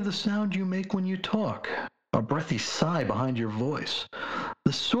also hear the sound you make when you talk. A breathy sigh behind your voice.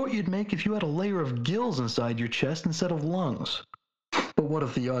 The sort you'd make if you had a layer of gills inside your chest instead of lungs. But what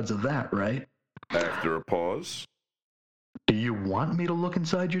if the odds of that, right? After a pause. Do you want me to look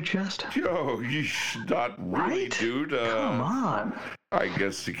inside your chest? Yo, not really, right? Dude. Come on. I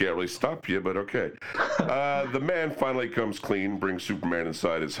guess he can't really stop you, but okay. The man finally comes clean, brings Superman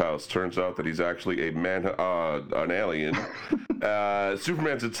inside his house. Turns out that he's actually an alien.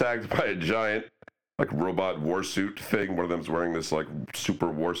 Superman's attacked by a giant, robot war suit thing. One of them's wearing this, super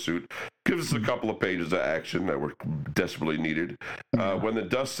war suit. Gives us a couple of pages of action that were desperately needed. When the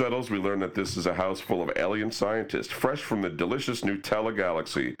dust settles, we learn that this is a house full of alien scientists, fresh from the delicious Nutella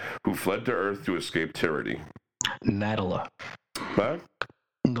galaxy, who fled to Earth to escape tyranny. Nadala. Huh?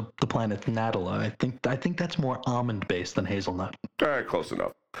 The planet Nadala. I think that's more almond-based than hazelnut. Close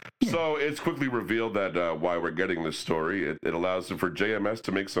enough. Yeah. So it's quickly revealed that why we're getting this story, it allows for JMS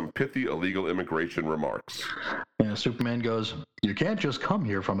to make some pithy illegal immigration remarks. Yeah, Superman goes, you can't just come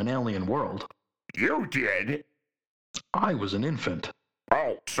here from an alien world. You did? I was an infant.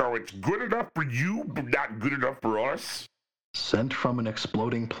 Oh, so it's good enough for you, but not good enough for us? Sent from an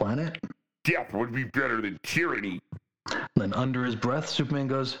exploding planet? Death would be better than tyranny. Then under his breath, Superman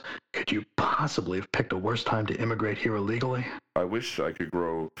goes, "Could you possibly have picked a worse time to immigrate here illegally?" I wish I could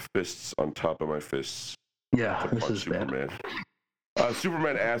grow fists on top of my fists Yeah, to this punch is bad. Superman.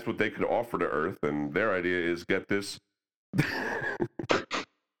 Superman asked what they could offer to Earth, and their idea is, get this,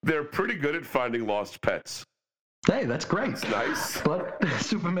 they're pretty good at finding lost pets. Hey, that's great. It's nice. But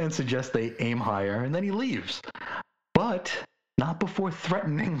Superman suggests they aim higher, and then he leaves. But not before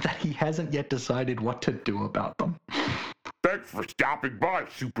threatening that he hasn't yet decided what to do about them. Thanks for stopping by,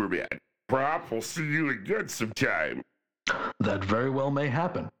 Superman. Perhaps we'll see you again sometime. That very well may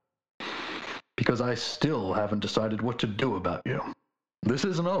happen. Because I still haven't decided what to do about you. This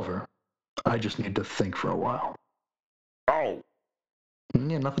isn't over. I just need to think for a while. Oh,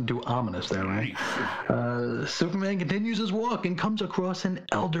 Yeah, nothing too ominous there, right? Superman continues his walk and comes across an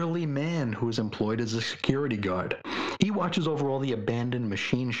elderly man who is employed as a security guard. He watches over all the abandoned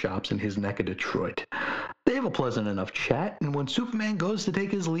machine shops in his neck of Detroit. They have a pleasant enough chat, and when Superman goes to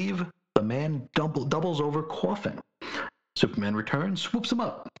take his leave, the man doubles over coughing. Superman returns, swoops him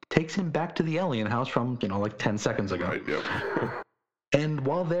up, takes him back to the alien house from, like 10 seconds ago. Right, yep. And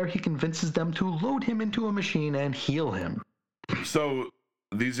while there, he convinces them to load him into a machine and heal him. So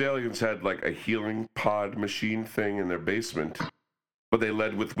these aliens had like a healing pod machine thing in their basement, but they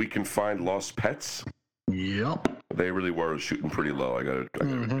led with "we can find lost pets." Yup. They really were shooting pretty low. I gotta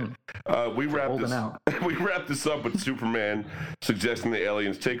admit. We holding out. We wrap this up with Superman suggesting the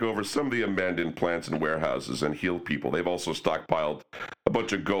aliens take over some of the abandoned plants and warehouses and heal people. They've also stockpiled a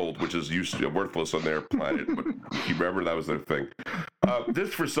bunch of gold, which is worthless on their planet. But you remember that was their thing.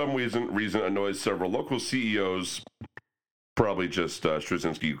 This, for some reason, annoys several local CEOs. Probably just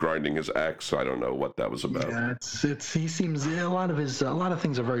Straczynski grinding his axe. I don't know what that was about. Yeah, he seems a lot of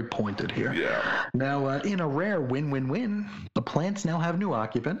things are very pointed here. Yeah. Now, in a rare win-win-win, the plants now have new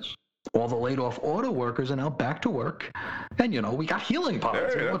occupants. All the laid-off auto workers are now back to work, and we got healing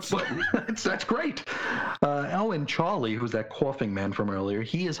pods. Hey, that's great. And Charlie, who's that coughing man from earlier,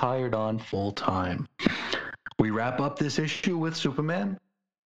 he is hired on full time. We wrap up this issue with Superman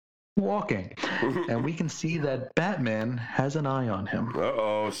walking, and we can see that Batman has an eye on him.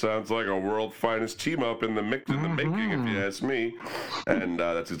 Uh-oh, sounds like a world finest team up in the making, if you ask me. And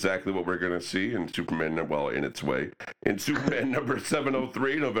that's exactly what we're going to see in Superman, in its way. In Superman number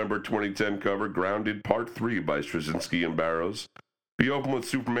 703, November 2010 cover, Grounded Part 3 by Straczynski and Barrows. We open with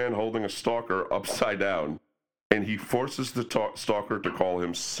Superman holding a stalker upside down, and he forces the stalker to call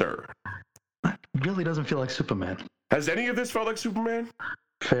him Sir. That really doesn't feel like Superman. Has any of this felt like Superman?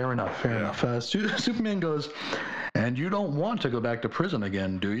 Fair enough. Superman goes, "And you don't want to go back to prison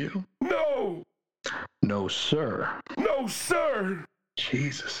again, do you?" No! "No, sir." No, sir!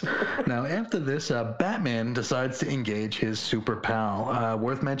 Jesus. Now, after this, Batman decides to engage his super pal.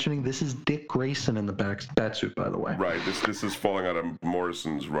 Worth mentioning, this is Dick Grayson in the Batsuit, by the way. Right, this is falling out of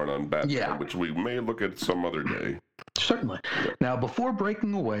Morrison's run on Batman, which we may look at some other day. Certainly. Now, before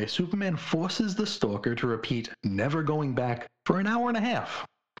breaking away, Superman forces the stalker to repeat "never going back" for an hour and a half.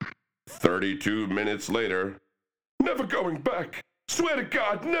 32 minutes later, never going back. Swear to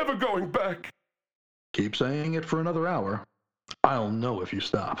God, never going back. Keep saying it for another hour. I'll know if you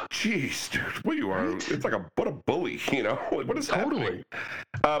stop. Jeez, dude, what you are? It's like what a bully, What is Totally.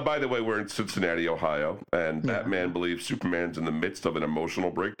 happening? By the way, we're in Cincinnati, Ohio, and Batman believes Superman's in the midst of an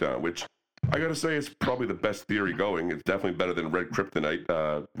emotional breakdown, which I gotta say is probably the best theory going. It's definitely better than Red Kryptonite,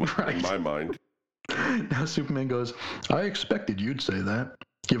 in my mind. Now Superman goes, "I expected you'd say that,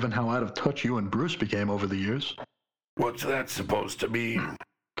 given how out of touch you and Bruce became over the years." what's that supposed to mean?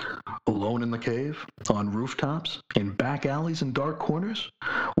 Alone in the cave, on rooftops, in back alleys and dark corners?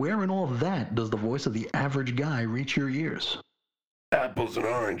 Where in all that does the voice of the average guy reach your ears? Apples and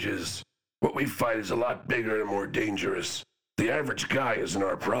oranges. What we fight is a lot bigger and more dangerous. The average guy isn't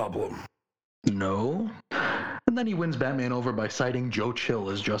our problem. No. And then he wins Batman over by citing Joe Chill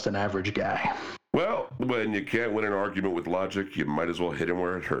as just an average guy. Well, when you can't win an argument with logic, you might as well hit him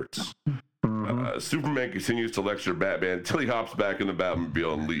where it hurts. Superman continues to lecture Batman until he hops back in the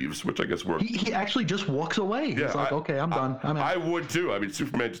Batmobile and leaves, which I guess works. He actually just walks away. Yeah, He's like, "Okay, I'm done. I'm out." I would too. I mean,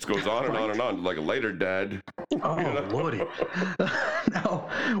 Superman just goes on and on and on, like, "Later, Dad." Oh, Lordy. Now,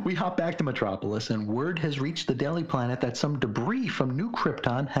 we hop back to Metropolis, and word has reached the Daily Planet that some debris from New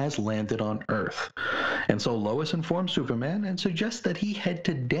Krypton has landed on Earth. And so Lois informs Superman and suggests that he head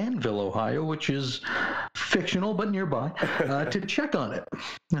to Danville, Ohio, which is fictional but nearby, to check on it.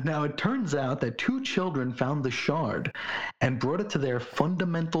 Now, it turns out that two children found the shard and brought it to their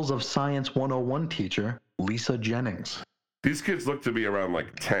Fundamentals of Science 101 teacher, Lisa Jennings. These kids look to be around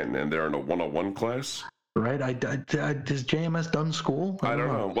like 10, and they're in a 101 class. right? Has JMS done school? I don't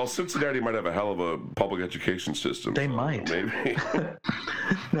know. Well, Cincinnati might have a hell of a public education system. They so might. Maybe.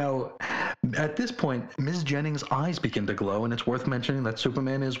 Now, at this point, Ms. Jennings' eyes begin to glow, and it's worth mentioning that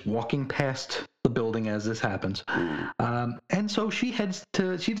Superman is walking past the building as this happens. And so she has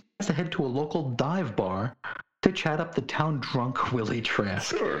to head to a local dive bar to chat up the town drunk Willie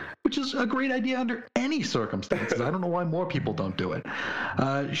Trask, Sure. which is a great idea under any circumstances. I don't know why more people don't do it.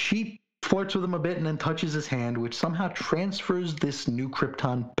 She flirts with him a bit and then touches his hand, which somehow transfers this new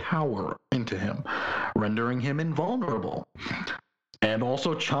Krypton power into him, rendering him invulnerable. And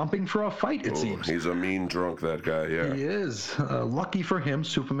also chomping for a fight, it seems. He's a mean drunk, that guy, yeah. He is. Lucky for him,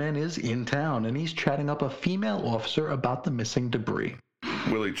 Superman is in town, and he's chatting up a female officer about the missing debris.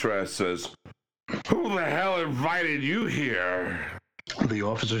 Willie Trask says, "Who the hell invited you here?" The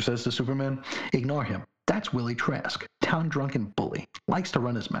officer says to Superman, "Ignore him. That's Willie Trask, town drunken bully. Likes to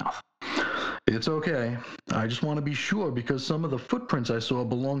run his mouth." "It's okay. I just want to be sure because some of the footprints I saw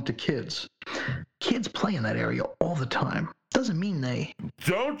belong to kids. Kids play in that area all the time. Doesn't mean they..."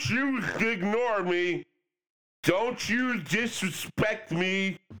 "Don't you ignore me. Don't you disrespect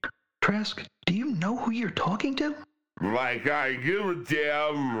me. "Trask, do you know who you're talking to?" Like I give a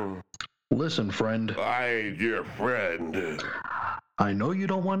damn. "Listen, friend, I ain't your friend. I know you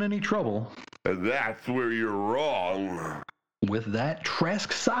don't want any trouble." And that's where you're wrong." With that,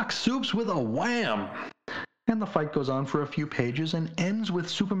 Trask socks Supes with a wham! And the fight goes on for a few pages and ends with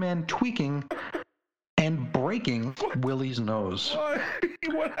Superman tweaking and breaking Willie's nose.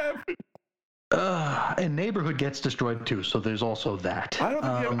 What happened? A neighborhood gets destroyed too, so there's also that. I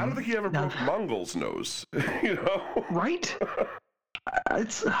don't think he ever broke Mongol's nose. You know? Right?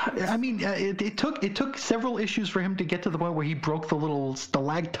 It took several issues for him to get to the point where he broke the little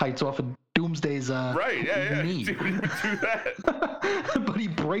stalactites off of Doomsday's right, yeah. knee. He didn't even do that. But he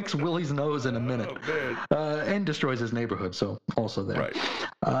breaks Willie's nose in a minute. And destroys his neighborhood, so also there. Right.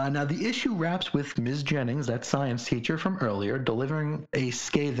 Now, the issue wraps with Ms. Jennings, that science teacher from earlier, delivering a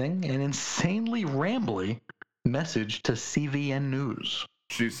scathing and insanely rambly message to CVN News.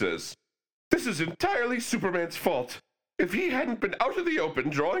 She says, "This is entirely Superman's fault. If he hadn't been out in the open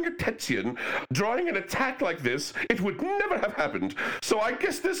drawing attention, drawing an attack like this, it would never have happened. So I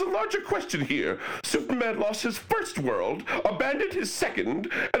guess there's a larger question here. Superman lost his first world, abandoned his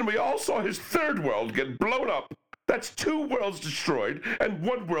second, and we all saw his third world get blown up. That's 2 worlds destroyed and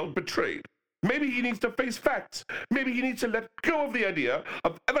 1 world betrayed. Maybe he needs to face facts. Maybe he needs to let go of the idea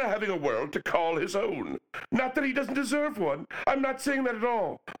of ever having a world to call his own. Not that he doesn't deserve one. I'm not saying that at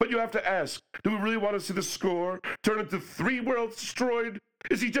all. But you have to ask, do we really want to see the score turn into 3 worlds destroyed?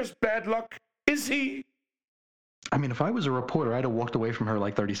 Is he just bad luck? Is he?" I mean, if I was a reporter, I'd have walked away from her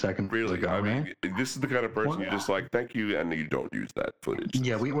like 30 seconds Really? ago, I mean, right? this is the kind of person you're just like, thank you, and you don't use that footage.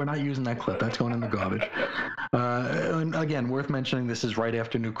 Yeah, we're not using that clip. That's going in the garbage. And again, worth mentioning, this is right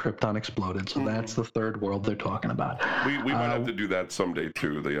after New Krypton exploded, so that's the third world they're talking about. We might have to do that someday,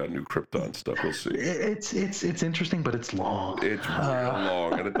 too, the New Krypton stuff. We'll see. It's interesting, but it's long. It's real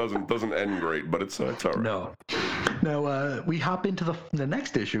long, and it doesn't end great, but it's all right. No. Now, we hop into the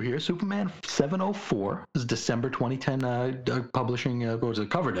next issue here. Superman 704 is December 2010 publishing, was a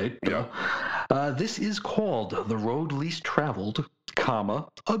cover date. Yeah. This is called The Road Least Traveled,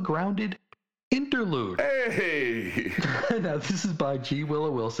 A Grounded Interlude. Hey! Now, this is by G. Willow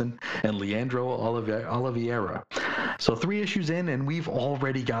Wilson and Leandro Oliveira. So 3 issues in, and we've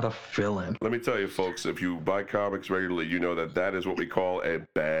already got a fill-in. Let me tell you, folks, if you buy comics regularly, you know that is what we call a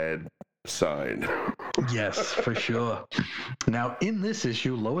bad sign. Yes, for sure. Now, in this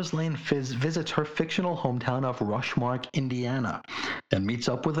issue, Lois Lane visits her fictional hometown of Rushmark, Indiana, and meets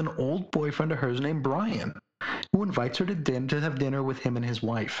up with an old boyfriend of hers named Brian, who invites her to have dinner with him and his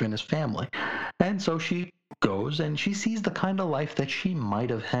wife and his family. And so she goes, and she sees the kind of life that she might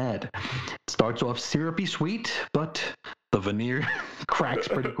have had. It starts off syrupy sweet, but the veneer cracks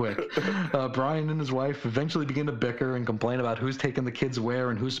pretty quick. Brian and his wife eventually begin to bicker and complain about who's taking the kids where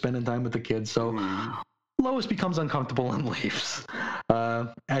and who's spending time with the kids. So Lois becomes uncomfortable and leaves.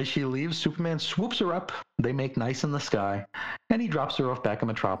 As she leaves, Superman swoops her up. They make nice in the sky, and he drops her off back in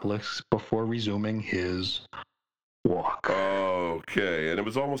Metropolis before resuming his walk. Okay, and it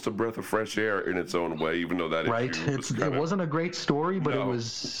was almost a breath of fresh air in its own way, even though that Right, it wasn't a great story, but No. it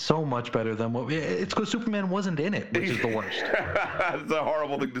was so much better than what it's because Superman wasn't in it, which is the worst. It's a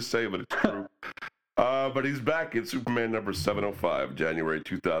horrible thing to say, but it's true. But he's back in Superman number 705, January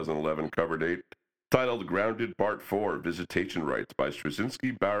 2011 cover date, titled Grounded Part 4, Visitation Rights by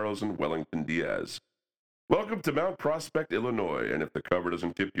Straczynski, Barrows, and Wellington Diaz. Welcome to Mount Prospect, Illinois, and if the cover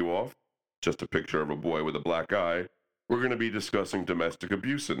doesn't tip you off, just a picture of a boy with a black eye, we're going to be discussing domestic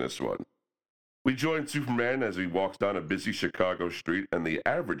abuse in this one. We join Superman as he walks down a busy Chicago street, and the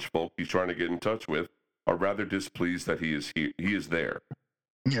average folk he's trying to get in touch with are rather displeased that he is there.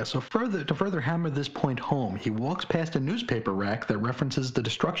 Yeah, so to further hammer this point home, he walks past a newspaper rack that references the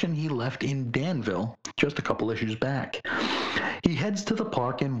destruction he left in Danville just a couple issues back. He heads to the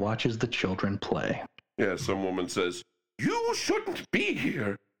park and watches the children play. Yeah, some woman says, "You shouldn't be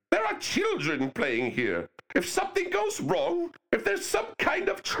here. There are children playing here. If something goes wrong, if there's some kind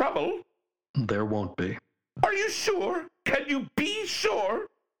of trouble..." There won't be. "Are you sure? Can you be sure?"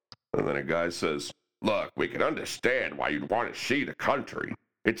 And then a guy says, "Look, we can understand why you'd want to see the country.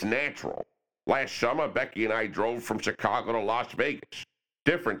 It's natural. Last summer, Becky and I drove from Chicago to Las Vegas.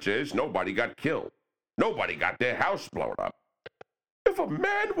 Difference is, nobody got killed. Nobody got their house blown up. If a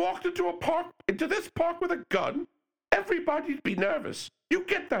man walked into this park with a gun, everybody'd be nervous. You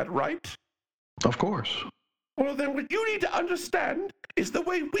get that, right?" Of course. "Well, then what you need to understand is the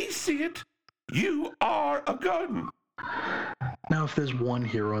way we see it, you are a gun." Now, if there's one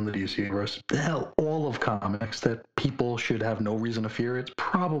hero in the DC universe, hell, all of comics, that people should have no reason to fear, it's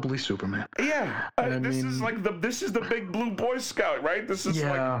probably Superman. Yeah, this is the big blue Boy Scout, right? This is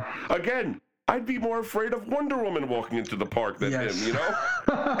like, again, I'd be more afraid of Wonder Woman walking into the park than him, you know?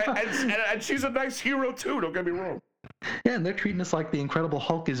 and she's a nice hero too, don't get me wrong. Yeah, and they're treating us like the Incredible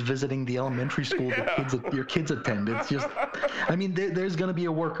Hulk is visiting the elementary school that your kids attend. It's just, I mean, there's going to be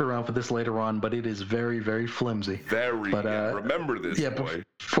a workaround for this later on, but it is very, very flimsy. Remember this, boy.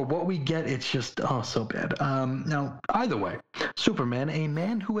 For what we get, it's just, so bad. Now, either way, Superman, a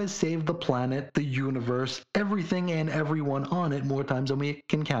man who has saved the planet, the universe, everything and everyone on it more times than we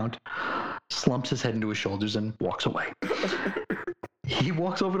can count, slumps his head into his shoulders and walks away. He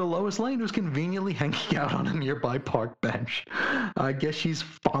walks over to Lois Lane, who's conveniently hanging out on a nearby park bench. I guess she's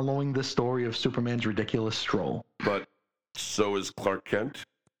following the story of Superman's ridiculous stroll. But so is Clark Kent.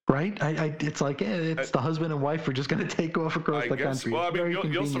 Right? It's like, the husband and wife are just going to take off across the country. Well, I mean,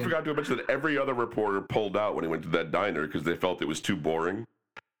 you also forgot to mention that every other reporter pulled out when he went to that diner because they felt it was too boring.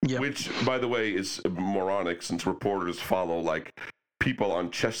 Yep. Which, by the way, is moronic since reporters follow, like, people on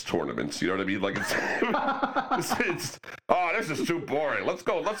chess tournaments, you know what I mean? Like it's this is too boring. Let's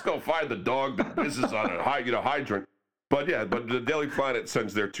go find the dog that pisses on a hydrant. But the Daily Planet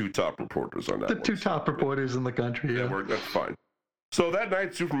sends their two top reporters on that. The two top reporters in the country. Yeah, that's fine. So that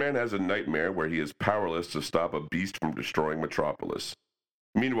night, Superman has a nightmare where he is powerless to stop a beast from destroying Metropolis.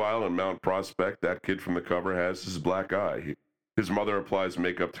 Meanwhile, in Mount Prospect, that kid from the cover has his black eye. His mother applies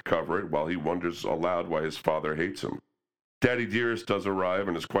makeup to cover it while he wonders aloud why his father hates him. Daddy Dearest does arrive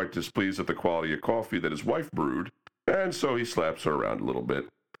and is quite displeased at the quality of coffee that his wife brewed, and so he slaps her around a little bit.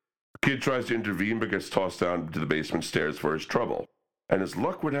 Kid tries to intervene but gets tossed down to the basement stairs for his trouble. And as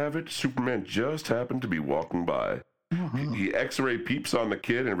luck would have it, Superman just happened to be walking by. Mm-hmm. He X-ray peeps on the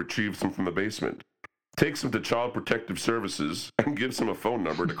kid and retrieves him from the basement. Takes him to Child Protective Services and gives him a phone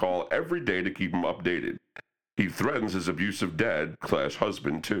number to call every day to keep him updated. He threatens his abusive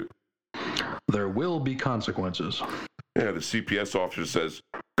dad/husband too. There will be consequences. Yeah, the CPS officer says,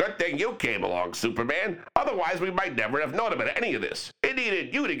 "Good thing you came along, Superman. Otherwise, we might never have known about any of this. It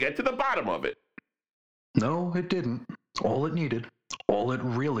needed you to get to the bottom of it." No, it didn't. All it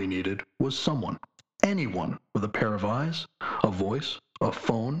really needed was someone. Anyone with a pair of eyes, a voice, a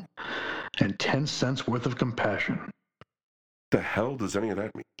phone, and 10 cents worth of compassion. The hell does any of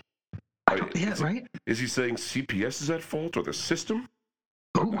that mean? Right? Is he saying CPS is at fault or the system?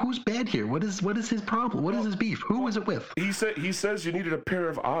 Who's bad here? What is his problem? What is his beef? Who is it with? He says you needed a pair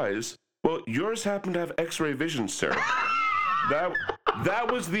of eyes. Well, yours happen to have X-ray vision, Sarah.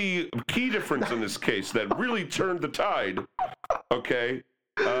 That was the key difference in this case that really turned the tide. Okay.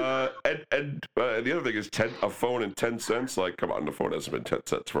 And the other thing is a phone and 10 cents. Like, come on, the phone hasn't been 10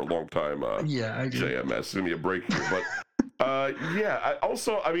 cents for a long time. JMS, give me a break here. But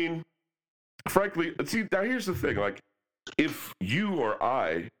I mean, frankly, see, now here's the thing. Like, if you or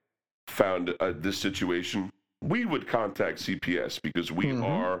I found this situation, we would contact CPS because we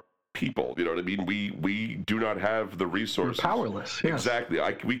are people. You know what I mean? We do not have the resources. We're powerless. Yes. Exactly.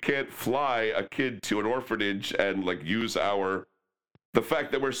 We can't fly a kid to an orphanage and like use the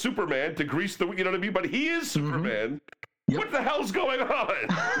fact that we're Superman to grease the, you know what I mean? But he is Superman. Yep. What the hell's going on?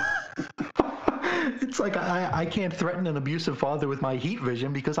 It's like I can't threaten an abusive father with my heat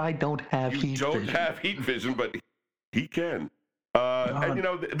vision because I don't have heat vision. You don't have heat vision, but he can. And you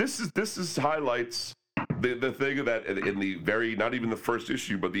know, this is highlights the thing that in the very, not even the first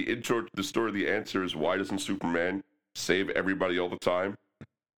issue, but the intro to the story, the answer is why doesn't Superman save everybody all the time?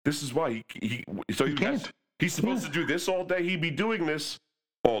 This is why he's supposed to do this all day. He'd be doing this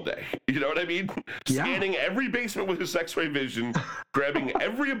all day. You know what I mean? Yeah. Scanning every basement with his X-ray vision, grabbing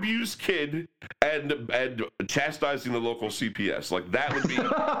every abused kid, and chastising the local CPS. Like that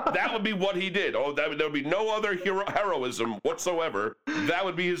would be what he did. Oh, there would be no other heroism whatsoever. That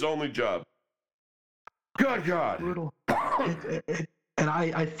would be his only job. Good God. Brutal. And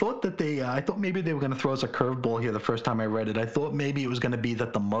I thought that I thought maybe they were going to throw us a curveball here the first time I read it. I thought maybe it was going to be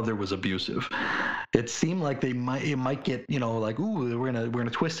that the mother was abusive. It seemed like it might get, like, ooh, we're gonna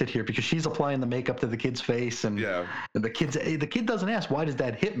twist it here because she's applying the makeup to the kid's face, and the kid doesn't ask, why does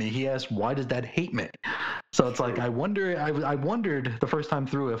Dad hit me? He asks, why does Dad hate me? So it's like I wondered the first time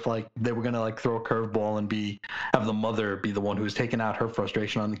through if like they were gonna like throw a curveball and have the mother be the one who's taking out her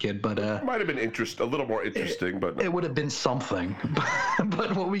frustration on the kid, but it might have been a little more interesting, but it would have been something.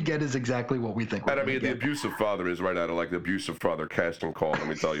 But what we get is exactly what we think. And I mean, the abusive father is right out of like the abusive father casting call. Let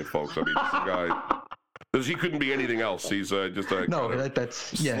me tell you, folks. I mean, this guy. Because he couldn't be anything else. He's just a he's not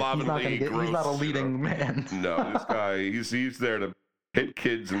a leading man. No, this guy, he's there to hit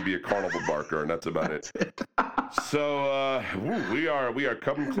kids and be a carnival barker, and that's about it. So we are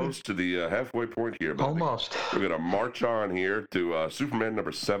coming close to the halfway point here. Almost. We're gonna march on here to Superman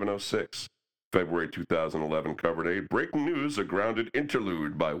number 706, February 2011 cover date. Breaking news: a grounded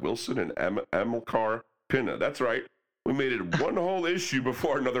interlude by Wilson and Amilcar Pinna. That's right. We made it one whole issue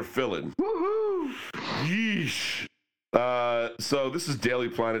before another fill-in. Woohoo! Yeesh. So this is Daily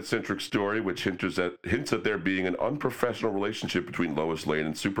Planet-centric story, which hints at there being an unprofessional relationship between Lois Lane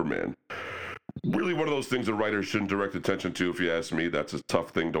and Superman. Really one of those things a writer shouldn't direct attention to, if you ask me. That's a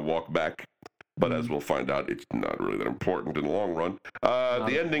tough thing to walk back. But as we'll find out, it's not really that important in the long run.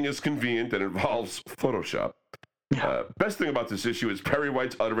 The ending is convenient and involves Photoshop. Best thing about this issue is Perry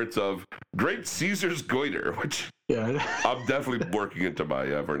White's utterance of "Great Caesar's goiter," which I'm definitely working into my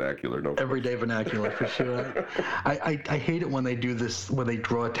vernacular. No, everyday vernacular for sure. I hate it when they do this, when they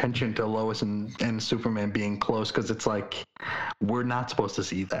draw attention to Lois and Superman being close, because it's like we're not supposed to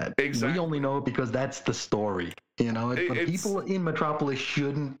see that. Exactly. We only know it because that's the story. The people in Metropolis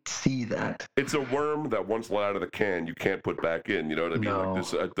shouldn't see that. It's a worm that once let out of the can, you can't put back in. You know what I mean? No.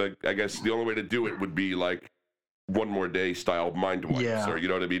 Like this, I guess the only way to do it would be like One More Day style mind wipes, or you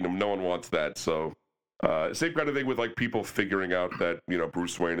know what I mean? No one wants that. So same kind of thing with like people figuring out that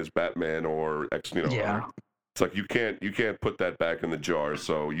Bruce Wayne is Batman or X. It's like you can't put that back in the jar.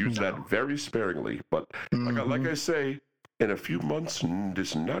 So use that very sparingly. But like I say, in a few months,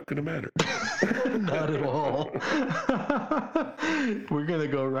 it's not going to matter. Not at all. We're going to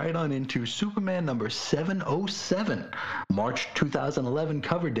go right on into Superman number 707, March 2011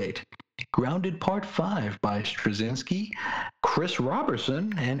 cover date. Grounded Part 5 by Straczynski, Chris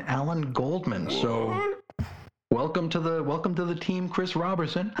Robertson, and Alan Goldman. What? So welcome to the team, Chris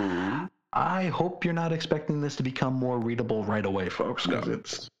Robertson. Mm-hmm. I hope you're not expecting this to become more readable right away, folks,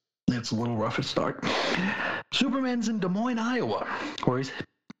 because it's a little rough at start. Superman's in Des Moines, Iowa, where he's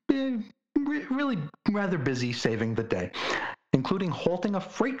really rather busy saving the day, including halting a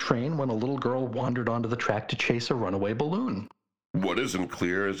freight train when a little girl wandered onto the track to chase a runaway balloon. What isn't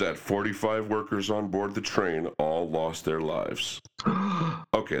clear is that 45 workers on board the train all lost their lives.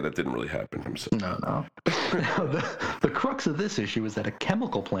 Okay, that didn't really happen. No. The crux of this issue is that a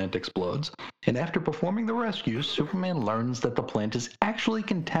chemical plant explodes, and after performing the rescues, Superman learns that the plant is actually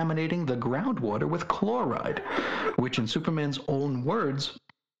contaminating the groundwater with chloride, which in Superman's own words,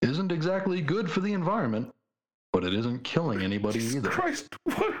 isn't exactly good for the environment. But it isn't killing anybody either. Christ,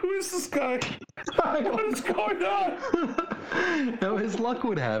 who is this guy? What is going on? Now, as luck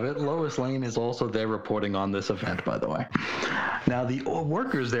would have it, Lois Lane is also there reporting on this event, by the way. Now, the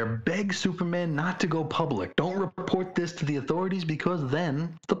workers there beg Superman not to go public. Don't report this to the authorities because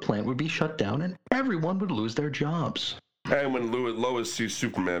then the plant would be shut down and everyone would lose their jobs. And when Lois sees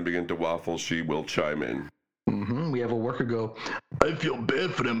Superman begin to waffle, she will chime in. We have a worker go, I feel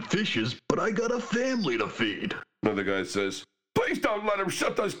bad for them fishes, but I got a family to feed. Another guy says, please don't let him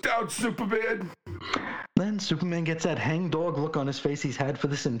shut us down, Superman. Then Superman gets that hangdog look on his face he's had for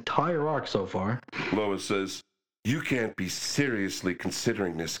this entire arc so far. Lois says, you can't be seriously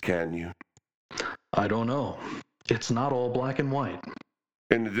considering this, can you? I don't know. It's not all black and white.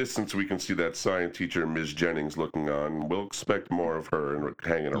 In the distance, we can see that science teacher, Ms. Jennings, looking on. We'll expect more of her and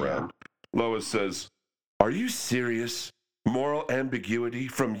hanging around. Lois says, are you serious? Moral ambiguity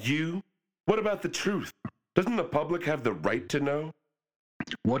from you? What about the truth? Doesn't the public have the right to know?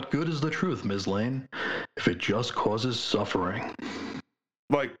 What good is the truth, Ms. Lane, if it just causes suffering?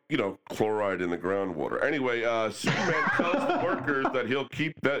 Like, chloride in the groundwater. Anyway, Superman tells the workers that he'll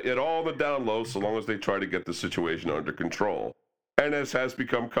keep it all on the down low so long as they try to get the situation under control. And as has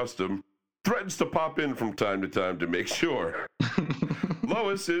become custom, threatens to pop in from time to time to make sure.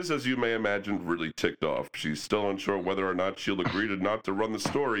 Lois is, as you may imagine, really ticked off. She's still unsure whether or not she'll agree to not to run the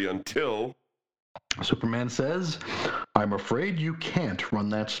story until... Superman says, I'm afraid you can't run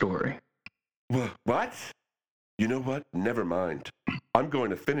that story. What? You know what? Never mind. I'm going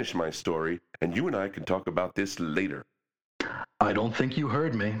to finish my story, and you and I can talk about this later. I don't think you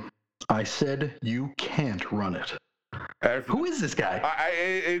heard me. I said you can't run it. Who is this guy?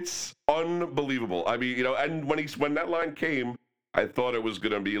 It's unbelievable. I mean, and when that line came, I thought it was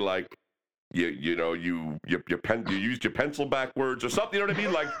going to be like, you used your pencil backwards or something, you know what I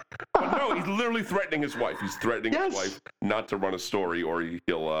mean? Like, but no, he's literally threatening his wife. He's threatening his wife not to run a story, or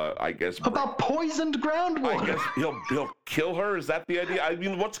he'll, I guess... About poisoned groundwater. I guess he'll kill her? Is that the idea? I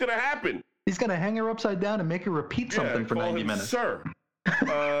mean, what's going to happen? He's going to hang her upside down and make her repeat something for 90 minutes. Sir.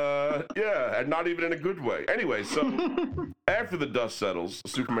 Yeah, and not even in a good way. Anyway, so after the dust settles,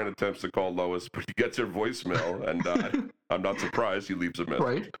 Superman attempts to call Lois, but he gets her voicemail, and I'm not surprised he leaves a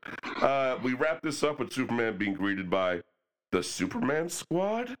message. Right. We wrap this up with Superman being greeted by the Superman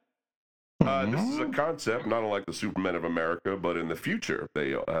Squad. This is a concept not unlike the Supermen of America, but in the future.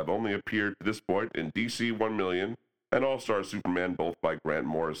 They have only appeared to this point in DC 1 Million and All-Star Superman, both by Grant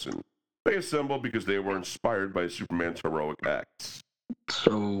Morrison. They assembled because they were inspired by Superman's heroic acts.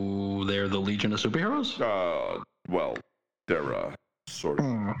 So they're the Legion of Superheroes? Well, they're sort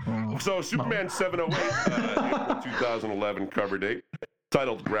of. So Superman 708, April 2011 cover date,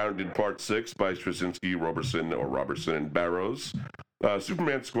 titled Grounded Part 6 by Straczynski, Robertson, and Barrows.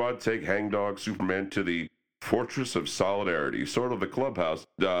 Superman Squad take Hangdog Superman to the Fortress of Solidarity, sort of the clubhouse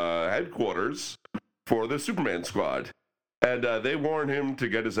headquarters for the Superman Squad. And they warn him to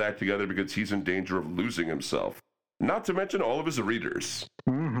get his act together because he's in danger of losing himself. Not to mention all of his readers.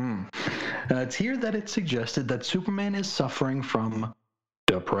 It's here that it's suggested that Superman is suffering from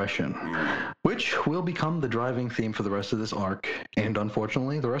depression, which will become the driving theme for the rest of this arc, and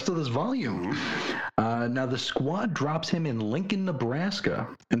unfortunately, the rest of this volume. Now, the Squad drops him in Lincoln, Nebraska,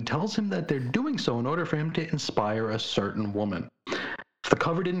 and tells him that they're doing so in order for him to inspire a certain woman. If the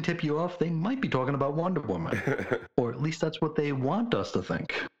cover didn't tip you off, they might be talking about Wonder Woman. Or at least that's what they want us to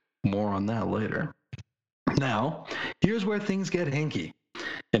think. More on that later. Now, here's where things get hinky.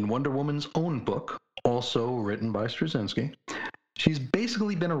 In Wonder Woman's own book, also written by Straczynski, she's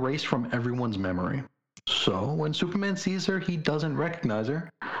basically been erased from everyone's memory. So, when Superman sees her, he doesn't recognize her.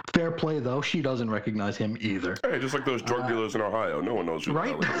 Fair play, though, she doesn't recognize him either. Hey, just like those drug dealers in Ohio. No one knows who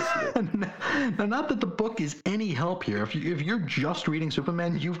right? Now, not that the book is any help here. If you're just reading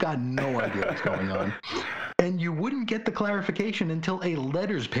Superman, you've got no idea what's going on. And you wouldn't get the clarification until a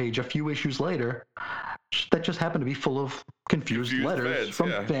letters page a few issues later that just happened to be full of confused letters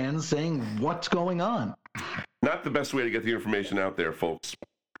from fans saying, what's going on? Not the best way to get the information out there, folks.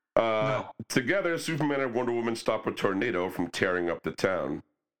 No. Together, Superman and Wonder Woman stop a tornado from tearing up the town.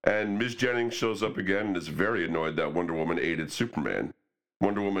 And Ms. Jennings shows up again and is very annoyed that Wonder Woman aided Superman.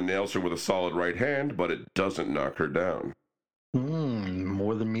 Wonder Woman nails her with a solid right hand, but it doesn't knock her down.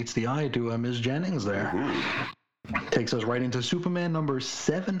 More than meets the eye to Ms. Jennings there. Takes us right into Superman number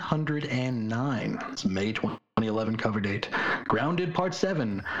 709. It's May 2011 cover date. Grounded Part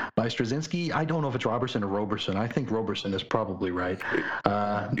 7 by Straczynski. I don't know if it's Robertson or Roberson. I think Roberson is probably right.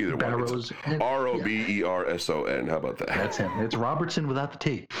 Either Barrows, one. Roberson. How about that? That's him. It's Robertson without the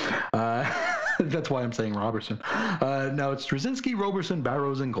T. That's why I'm saying Robertson. Now it's Straczynski, Roberson,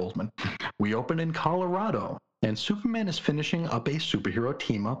 Barrows, and Goldman. We open in Colorado. And Superman is finishing up a superhero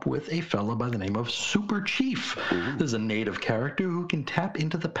team-up with a fella by the name of Super Chief. This is a native character who can tap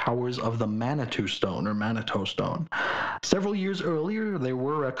into the powers of the Manitou Stone, or Manitou Stone. Several years earlier, there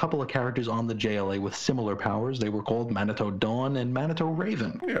were a couple of characters on the JLA with similar powers. They were called Manitou Dawn and Manitou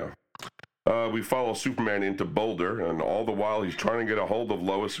Raven. Yeah. We follow Superman into Boulder, and all the while he's trying to get a hold of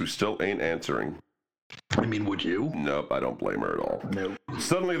Lois, who still ain't answering. I mean, would you? Nope, I don't blame her at all. Nope.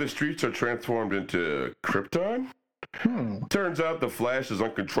 Suddenly, the streets are transformed into Krypton. Turns out the Flash is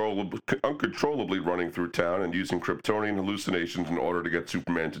uncontrollably running through town and using Kryptonian hallucinations in order to get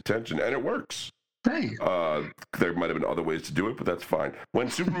Superman's attention, and it works. Hey. There might have been other ways to do it, but that's fine. When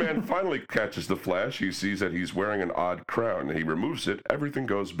Superman finally catches the Flash, he sees that he's wearing an odd crown, and he removes it. Everything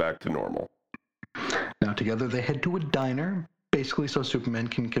goes back to normal. Now, together they head to a diner, basically so Superman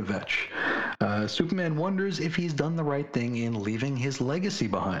can kvetch. Superman wonders if he's done the right thing in leaving his legacy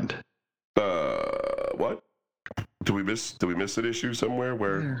behind. What? Do we miss an issue somewhere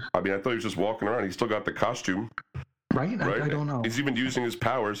where, I mean, I thought he was just walking around. He's still got the costume. Right? I don't know. He's even using his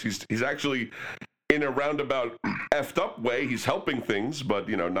powers. He's actually, in a roundabout, effed up way. He's helping things, but,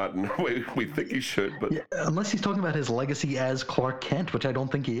 not in the way we think he should. But Yeah, unless he's talking about his legacy as Clark Kent, which I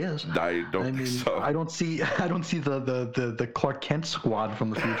don't think he is. I don't think so. I don't see the Clark Kent squad from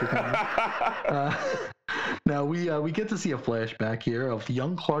the future coming. Now we get to see a flashback here of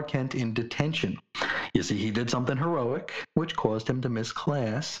young Clark Kent in detention. You see, he did something heroic, which caused him to miss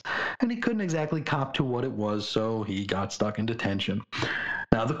class, and he couldn't exactly cop to what it was, so he got stuck in detention.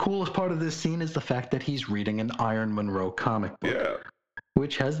 Now, the coolest part of this scene is the fact that he's reading an Iron Monroe comic book, Yeah.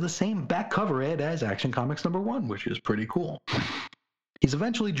 which has the same back cover ad as Action Comics #1, which is pretty cool. He's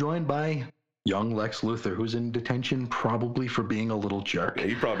eventually joined by young Lex Luthor, who's in detention probably for being a little jerk.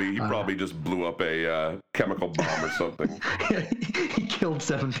 He probably just blew up a chemical bomb or something. He killed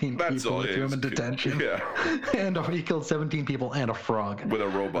 17 That's people all with it him is. in detention. Yeah. And he killed 17 people and a frog. With a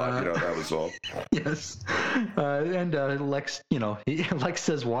robot, that was all. Yes. And Lex, Lex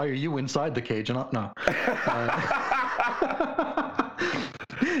says, "Why are you inside the cage?" And no.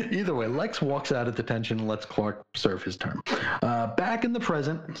 Either way, Lex walks out of detention and lets Clark serve his term. Back in the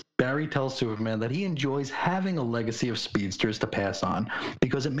present, Barry tells Superman that he enjoys having a legacy of speedsters to pass on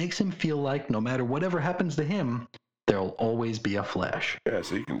because it makes him feel like no matter whatever happens to him, there'll always be a Flash. Yeah,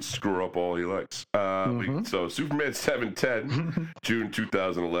 so he can screw up all he likes. So Superman 710, June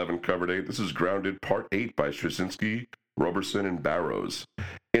 2011, cover date. This is Grounded Part 8 by Straczynski, Roberson, and Barrows.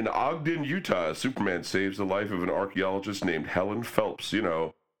 In Ogden, Utah, Superman saves the life of an archaeologist named Helen Phelps.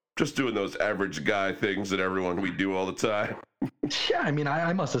 Just doing those average guy things that we do all the time. Yeah,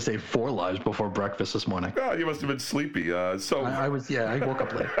 I must have saved 4 lives before breakfast this morning. Oh, you must have been sleepy. I woke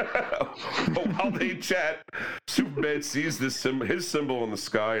up late. But while they chat, Superman sees his symbol in the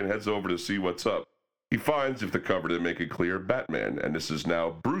sky and heads over to see what's up. He finds, if the cover didn't make it clear, Batman, and this is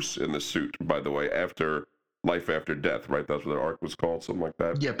now Bruce in the suit, by the way, after Life After Death, right? That's what the arc was called, something like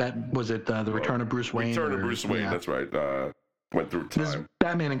that. Yeah, was it The Return of Bruce Wayne? Return of Bruce Wayne, yeah. That's right. Went through time. This is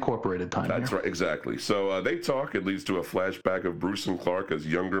Batman Incorporated time. That's here. right, exactly. So they talk. It leads to a flashback of Bruce and Clark as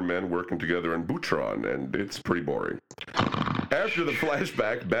younger men working together in Boutron, and it's pretty boring. After the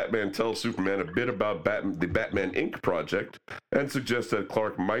flashback, Batman tells Superman a bit about the Batman Inc. project and suggests that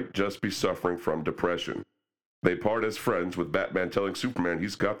Clark might just be suffering from depression. They part as friends, with Batman telling Superman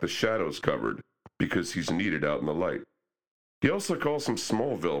he's got the shadows covered because he's needed out in the light. He also calls him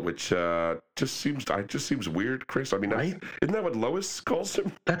Smallville, which just seems weird, Chris. Right? Isn't that what Lois calls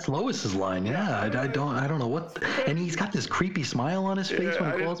him? That's Lois's line. Yeah, I don't know what. And he's got this creepy smile on his face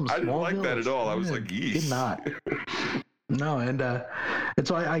when he calls him Smallville. I didn't like that at all. I was like, yeesh. Did not. No, and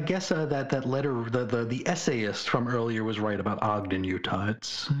so I guess that letter, the essayist from earlier was right about Ogden, Utah.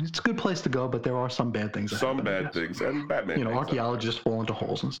 It's a good place to go, but there are some bad things. Some bad things, and Batman. Archaeologists fall into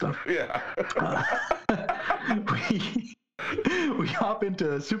holes and stuff. Yeah. We hop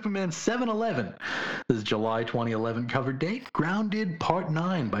into Superman 711. This is July 2011 cover date. Grounded Part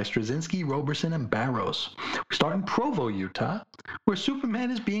 9 by Straczynski, Roberson, and Barrows. We start in Provo, Utah, where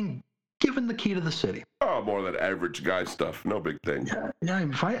Superman is being given the key to the city. Oh, more of that average guy stuff. No big thing. Yeah.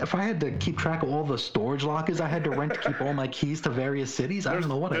 If I had to keep track of all the storage lockers I had to rent to keep all my keys to various cities, I don't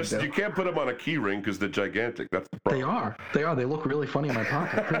know what I'd do. You can't put them on a key ring because they're gigantic. That's the problem. They are. They look really funny in my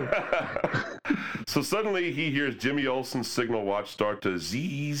pocket, too. So suddenly he hears Jimmy Olsen's signal watch start to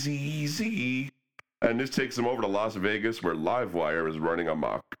Z. And this takes him over to Las Vegas, where Livewire is running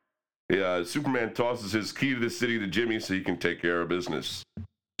amok. Superman tosses his key to the city to Jimmy so he can take care of business.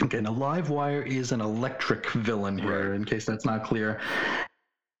 Okay, now Livewire is an electric villain here, Right. in case that's not clear.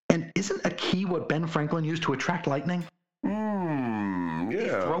 And isn't a key what Ben Franklin used to attract lightning?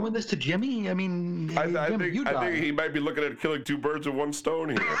 Yeah. Throwing this to Jimmy? I mean, I Jimmy, think he might be looking at killing 2 birds with 1 stone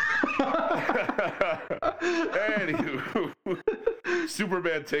here. Anywho,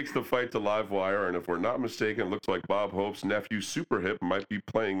 Superman takes the fight to Livewire, and if we're not mistaken, it looks like Bob Hope's nephew Superhip might be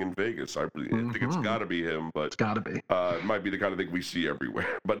playing in Vegas. I think it's got to be him, but It's got to be. it might be the kind of thing we see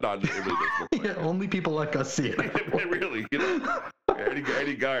everywhere, but not it really doesn't look like Yeah, only people like us see it. it really,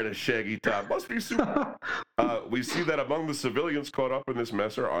 any guy in a shaggy top must be Super. We see that among the civilians caught up in this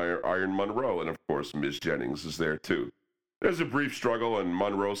mess are Iron Monroe, and of course Ms. Jennings is there too. There's a brief struggle, and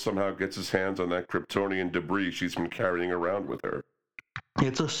Monroe somehow gets his hands on that Kryptonian debris she's been carrying around with her.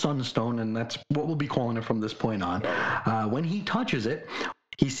 It's a sunstone, and that's what we'll be calling it from this point on. When he touches it,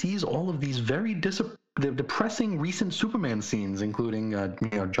 he sees all of these very depressing recent Superman scenes, including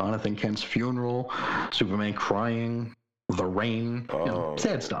Jonathan Kent's funeral, Superman crying, the rain,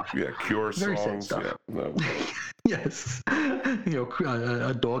 sad stuff. Yeah, Cure Very songs. sad stuff. Yeah, no. Yes,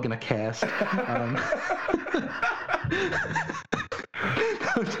 a dog in a cast.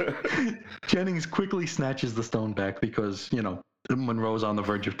 Jennings quickly snatches the stone back because, Monroe's on the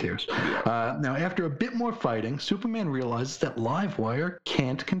verge of tears. Now, after a bit more fighting, Superman realizes that Livewire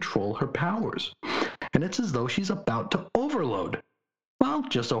can't control her powers, and it's as though she's about to overload. Well,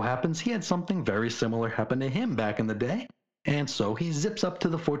 just so happens he had something very similar happen to him back in the day, and so he zips up to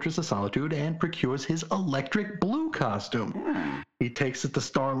the Fortress of Solitude and procures his electric blue costume. He takes it to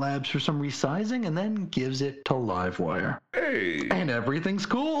Star Labs for some resizing and then gives it to Livewire. Hey. And everything's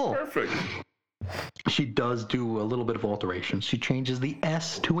cool. Perfect. She does do a little bit of alterations. She changes the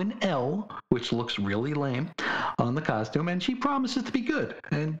S to an L, which looks really lame, on the costume, and she promises to be good.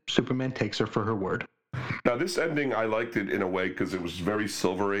 And Superman takes her for her word. Now, this ending, I liked it in a way because it was very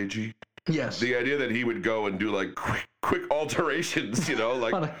Silver Agey. Yes. The idea that he would go and do like quick alterations, you know,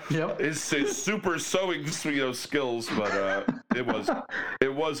 like his super sewing, skills, but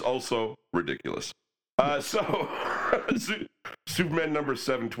it was also ridiculous. So Superman number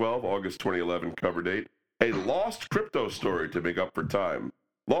 712, August 2011 cover date. A lost crypto story to make up for time.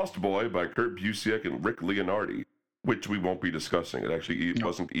 Lost Boy by Kurt Busiek and Rick Leonardi, which we won't be discussing. It actually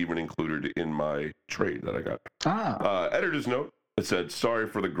wasn't even included in my trade that I got. Editor's note. It said, sorry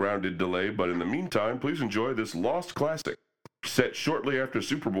for the grounded delay, but in the meantime, please enjoy this lost classic. Set shortly after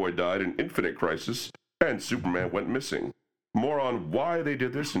Superboy died in Infinite Crisis and Superman went missing. More on why they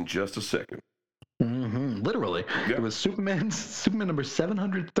did this in just a second. Literally. Yep. It was Superman number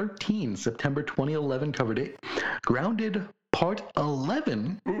 713, September 2011 cover date. Grounded Part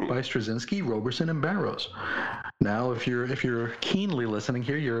 11 by Straczynski, Roberson, and Barrows. Now, if you're keenly listening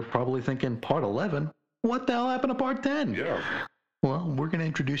here, you're probably thinking, Part 11? What the hell happened to Part 10? Yeah. Well, we're going to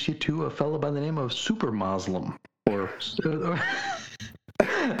introduce you to a fellow by the name of Super Muslim.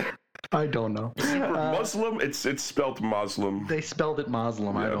 I don't know. Super Muslim? It's spelled Muslim. They spelled it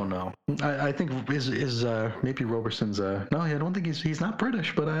Muslim. Yeah. I don't know. I think is maybe Roberson's. No, I don't think he's not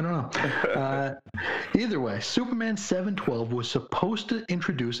British, but I don't know. Either way, Superman 712 was supposed to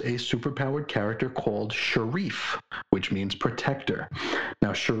introduce a superpowered character called Sharif, which means protector.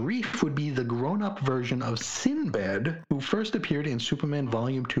 Now, Sharif would be the grown-up version of Sinbad, who first appeared in Superman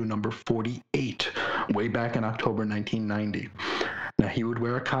Volume 2, number 48, way back in October 1990. Now, he would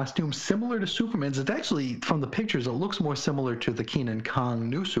wear a costume similar to Superman's. It's actually, from the pictures, it looks more similar to the Kenan Kong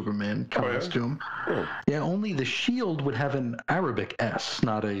New Superman costume. Yeah, only the shield would have an Arabic S,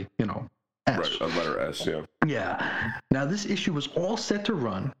 not a, S. Right, a letter S, yeah. Yeah. Now, this issue was all set to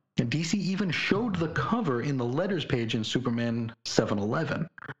run, and DC even showed the cover in the letters page in Superman 711.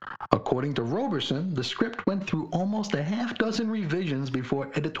 According to Roberson, the script went through almost a half dozen revisions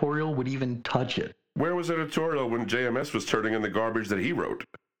before editorial would even touch it. Where was editorial when JMS was turning in the garbage that he wrote?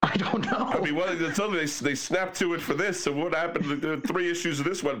 I don't know. I mean, suddenly they snapped to it for this, so what happened? The 3 issues of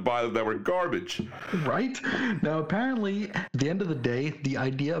this went by that were garbage. Right? Now, apparently, at the end of the day, the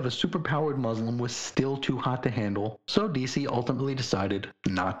idea of a superpowered Muslim was still too hot to handle, so DC ultimately decided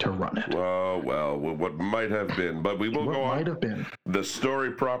not to run it. Oh, well, what might have been, but we will go on. What might have been. The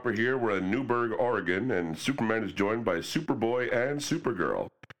story proper here, we're in Newburgh, Oregon, and Superman is joined by Superboy and Supergirl.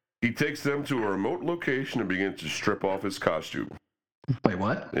 He takes them to a remote location and begins to strip off his costume. Wait,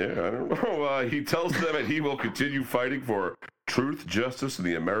 what? Yeah, I don't know. He tells them that he will continue fighting for truth, justice, and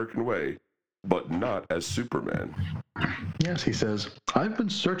the American way, but not as Superman. Yes, he says, I've been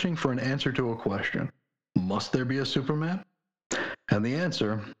searching for an answer to a question. Must there be a Superman? And the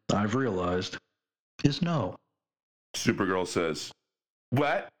answer, I've realized, is no. Supergirl says,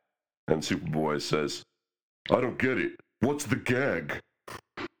 what? And Superboy says, I don't get it. What's the gag?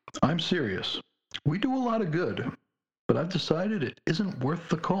 I'm serious. We do a lot of good, but I've decided it isn't worth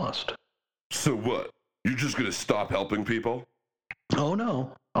the cost. So what? You're just going to stop helping people? Oh,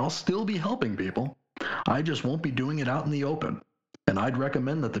 no. I'll still be helping people. I just won't be doing it out in the open. And I'd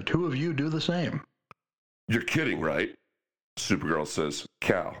recommend that the two of you do the same. You're kidding, right? Supergirl says,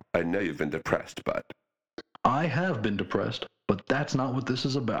 Cal, I know you've been depressed, but... I have been depressed, but that's not what this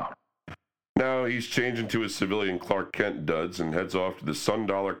is about. Now he's changing to his civilian Clark Kent duds and heads off to the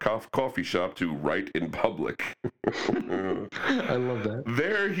 $1 coffee shop to write in public. I love that.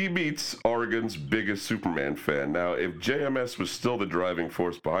 There he meets Oregon's biggest Superman fan. Now, if JMS was still the driving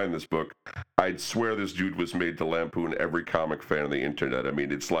force behind this book, I'd swear this dude was made to lampoon every comic fan on the internet. I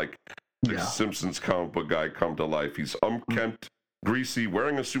mean, it's like the Simpsons comic book guy come to life. He's unkempt, greasy,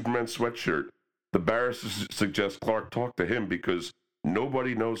 wearing a Superman sweatshirt. The barrister suggests Clark talk to him because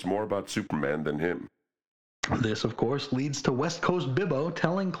nobody knows more about Superman than him. This, of course, leads to West Coast Bibbo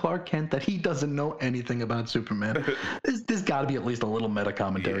telling Clark Kent that he doesn't know anything about Superman. There's got to be at least a little meta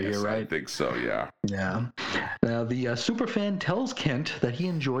commentary here, right? I think so, yeah. Yeah. Now, the superfan tells Kent that he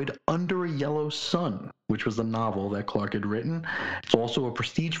enjoyed Under a Yellow Sun, which was the novel that Clark had written. It's also a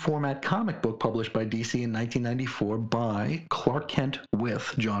prestige format comic book published by DC in 1994 by Clark Kent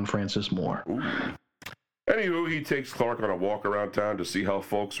with John Francis Moore. Ooh. Anywho, he takes Clark on a walk around town to see how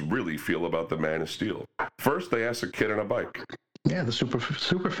folks really feel about the Man of Steel. First, they ask a kid on a bike. Yeah, the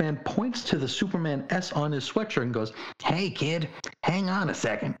superfan points to the Superman S on his sweatshirt and goes, "Hey, kid, hang on a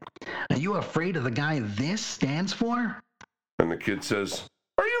second. Are you afraid of the guy this stands for?" And the kid says,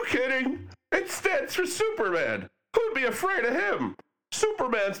 "Are you kidding? It stands for Superman. Who'd be afraid of him?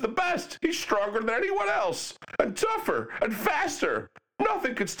 Superman's the best. He's stronger than anyone else, and tougher, and faster.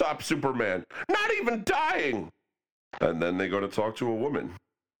 Nothing could stop Superman, not even dying." And then they go to talk to a woman.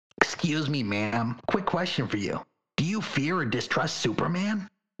 "Excuse me, ma'am. Quick question for you. Do you fear or distrust Superman?"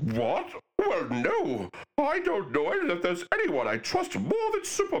 What? Well, no. I don't know that there's anyone I trust more than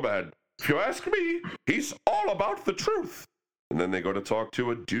Superman. If you ask me, he's all about the truth. And then they go to talk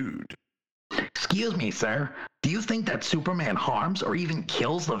to a dude. "Excuse me, sir. Do you think that Superman harms or even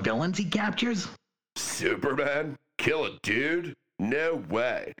kills the villains he captures?" Superman? Kill a dude? No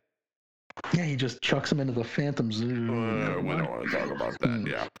way. Yeah, he just chucks him into the Phantom Zoo. We don't want to talk about that,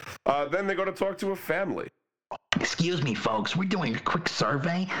 yeah. Then they go to talk to a family. "Excuse me, folks. We're doing a quick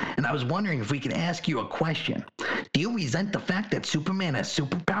survey, and I was wondering if we could ask you a question. Do you resent the fact that Superman has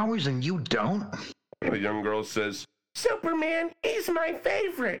superpowers and you don't?" The young girl says, "Superman is my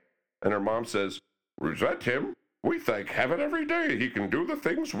favorite." And her mom says, "Resent him? We thank heaven every day he can do the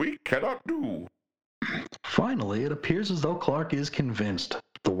things we cannot do." Finally, it appears as though Clark is convinced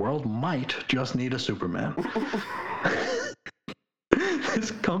the world might just need a Superman. This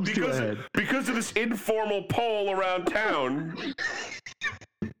comes to a head. Because of this informal poll around town.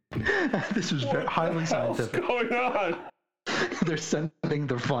 This is highly scientific. What's going on? They're sending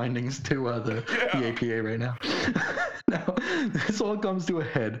their findings to the APA right now. Now, this all comes to a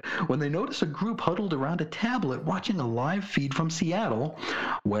head when they notice a group huddled around a tablet watching a live feed from Seattle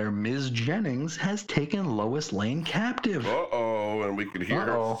where Ms. Jennings has taken Lois Lane captive. Uh-oh, and we can hear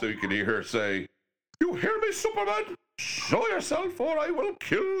her, so you can hear her say, "You hear me, Superman? Show yourself or I will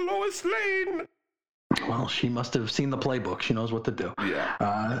kill Lois Lane." Well, she must have seen the playbook. She knows what to do.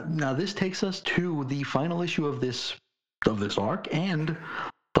 Yeah. Now, this takes us to the final issue of this arc and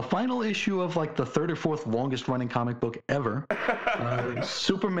the final issue of like the third or fourth longest running comic book ever.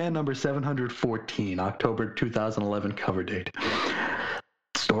 Superman number 714, October 2011 cover date.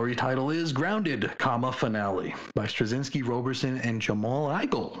 Story title is Grounded, finale by Straczynski, Roberson, and Jamal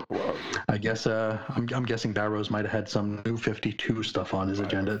Igle. Wow. I guess I'm guessing Barrows might have had some new 52 stuff on his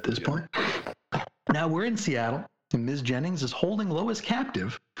agenda at this point. Now we're in Seattle, and Ms. Jennings is holding Lois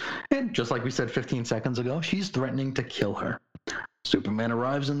captive, and just like we said 15 seconds ago, she's threatening to kill her. Superman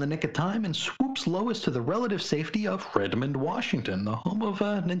arrives in the nick of time and swoops Lois to the relative safety of Redmond, Washington, the home of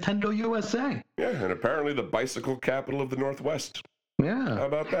Nintendo USA. Yeah, and apparently the bicycle capital of the Northwest. Yeah. How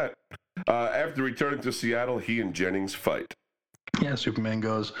about that? After returning to Seattle, he and Jennings fight. Yeah, Superman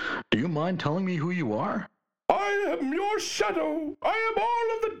goes, "Do you mind telling me who you are?" "I am your shadow. I am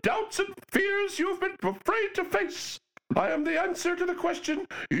all of the doubts and fears you've been afraid to face. I am the answer to the question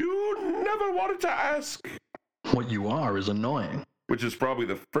you never wanted to ask." What you are is annoying. Which is probably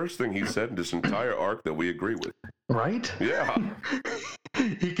the first thing he said in this entire arc that we agree with. Right? Yeah.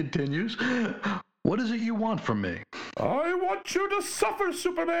 He continues, "What is it you want from me?" "I want you to suffer,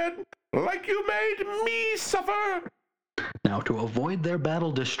 Superman, like you made me suffer." Now, to avoid their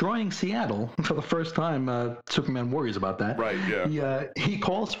battle destroying Seattle, for the first time, Superman worries about that. Right, yeah. He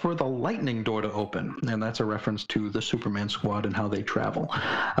calls for the lightning door to open, and that's a reference to the Superman squad and how they travel.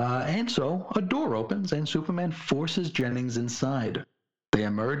 And so, a door opens, and Superman forces Jennings inside. They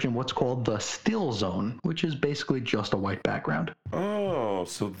emerge in what's called the still zone, which is basically just a white background. Oh,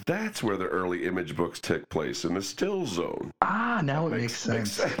 so that's where the early Image books take place, in the still zone. Now it makes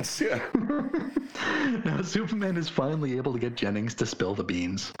sense. Makes sense, yeah. Now, Superman is finally able to get Jennings to spill the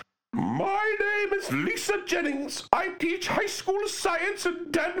beans. "My name is Lisa Jennings. I teach high school science in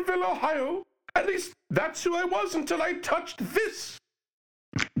Danville, Ohio. At least that's who I was until I touched this."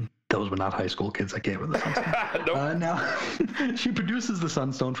 Those were not high school kids that gave her the Sunstone. Nope. Now, she produces the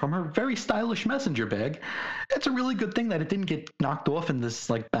Sunstone from her very stylish messenger bag. It's a really good thing that it didn't get knocked off in this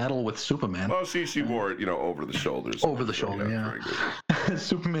battle with Superman. Well, she wore it, over the shoulders. Over the shoulder, yeah. Very good.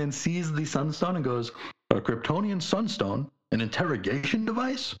 Superman sees the Sunstone and goes, "A Kryptonian Sunstone? An interrogation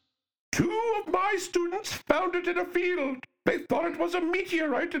device?" "Two of my students found it in a field. They thought it was a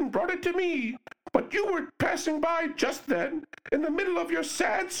meteorite and brought it to me. but you were passing by just then, in the middle of your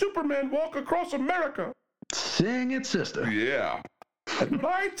sad Superman walk across America. Sing it, sister. Yeah. And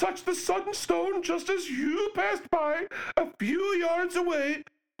I touched the sunstone just as you passed by a few yards away.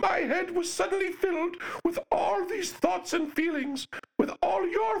 My head was suddenly filled with all these thoughts and feelings, with all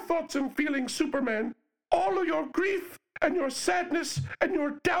your thoughts and feelings, Superman. All of your grief and your sadness and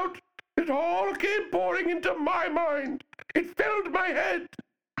your doubt, it all came pouring into my mind. It filled my head.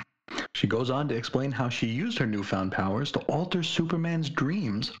 She goes on to explain how she used her newfound powers to alter Superman's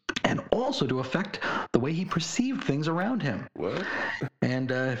dreams and also to affect the way he perceived things around him. What?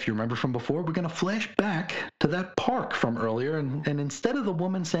 And if you remember from before, we're going to flash back to that park from earlier. And instead of the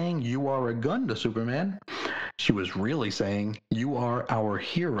woman saying, "You are a gun" to Superman, she was really saying, "You are our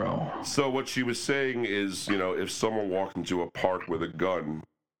hero." So what she was saying is, if someone walked into a park with a gun,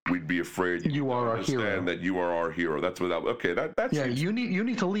 we'd be afraid. You are our hero. Understand that you are our hero. That's what. Okay, that's. Yeah, you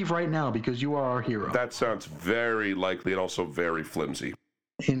need to leave right now because you are our hero. That sounds very likely and also very flimsy.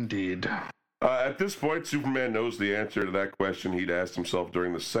 Indeed. At this point, Superman knows the answer to that question he'd asked himself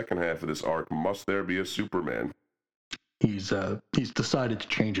during the second half of this arc. Must there be a Superman? He's decided to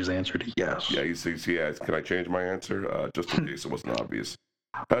change his answer to yes. Yeah, he asked, can I change my answer? Just in case it wasn't obvious.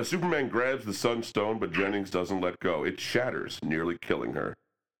 Superman grabs the Sunstone, but Jennings doesn't let go. It shatters, nearly killing her.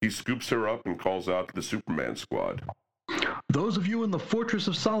 He scoops her up and calls out to the Superman squad. Those of you in the Fortress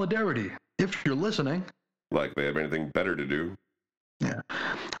of Solidarity, if you're listening. Like they have anything better to do. Yeah.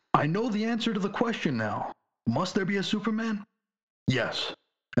 I know the answer to the question now. Must there be a Superman? Yes.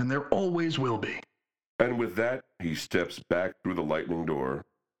 And there always will be. And with that, he steps back through the lightning door.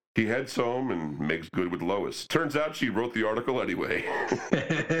 He heads home and makes good with Lois. Turns out she wrote the article anyway.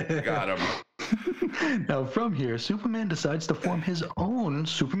 Got him. Now, from here, Superman decides to form his own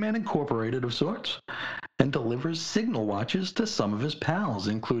Superman Incorporated of sorts and delivers signal watches to some of his pals,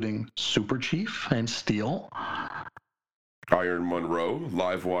 including Super Chief and Steel, Iron Monroe,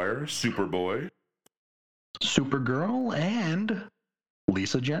 Livewire, Superboy, Supergirl, and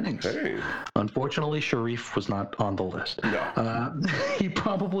Lisa Jennings. Hey. Unfortunately, Sharif was not on the list. No. He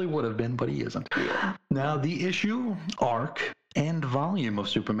probably would have been, but he isn't. Yeah. Now, the issue, arc, and volume of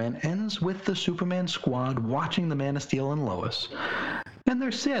Superman ends with the Superman squad watching the Man of Steel and Lois. And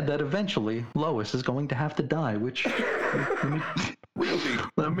they're sad that eventually Lois is going to have to die, which, Really?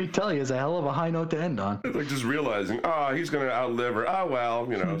 let me tell you, is a hell of a high note to end on. It's like just realizing, he's going to outlive her. Oh, well,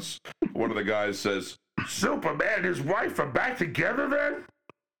 one of the guys says, Superman and his wife are back together then?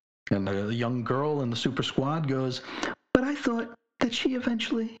 And the young girl in the super squad goes, but I thought that she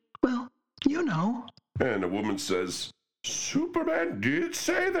eventually, well, you know. And the woman says, Superman did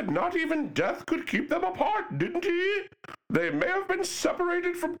say that not even death could keep them apart, didn't he? They may have been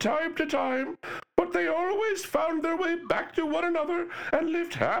separated from time to time, but they always found their way back to one another and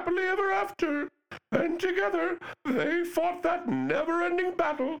lived happily ever after. And together, they fought that never-ending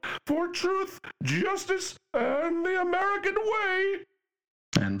battle for truth, justice, and the American way.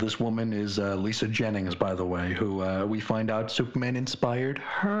 And this woman is Lisa Jennings, by the way, who we find out Superman inspired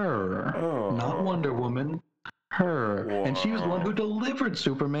her. Oh. Not Wonder Woman, her. Wow. And she was the one who delivered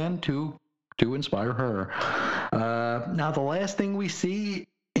Superman to inspire her. Now, the last thing we see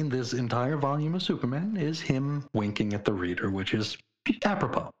in this entire volume of Superman is him winking at the reader, which is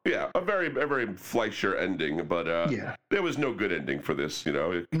apropos. Yeah, a very Fleischer ending, but there was no good ending for this,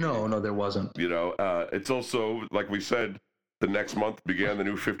 No, there wasn't. It's also, like we said, the next month began the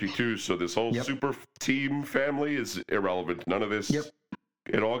new 52, so this whole super team family is irrelevant. None of this,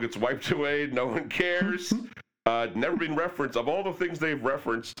 it all gets wiped away. No one cares. Never been referenced. Of all the things they've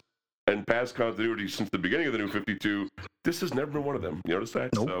referenced in past continuity since the beginning of the new 52, this has never been one of them. You notice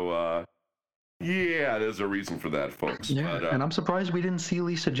that? Nope. So, yeah, there's a reason for that, folks. Yeah, but, and I'm surprised we didn't see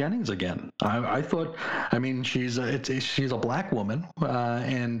Lisa Jennings again. I thought, she's a black woman,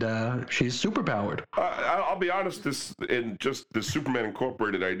 and she's superpowered. I'll be honest, the Superman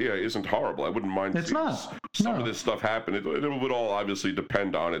Incorporated idea isn't horrible. I wouldn't mind seeing some of this stuff happen. It would all obviously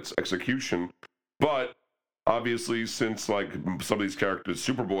depend on its execution, but obviously, since some of these characters,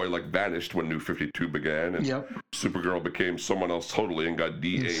 Superboy vanished when New 52 began, and Supergirl became someone else totally and got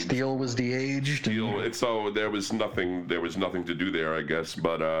de-aged. Steel was de-aged. So there was nothing to do there, I guess.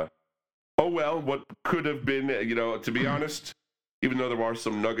 But oh well, what could have been, to be honest, even though there are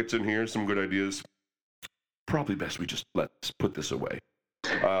some nuggets in here, some good ideas, probably best we just let's put this away.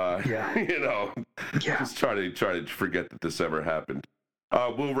 Just try to forget that this ever happened.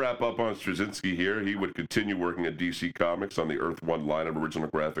 We'll wrap up on Straczynski here. He would continue working at DC Comics on the Earth One line of original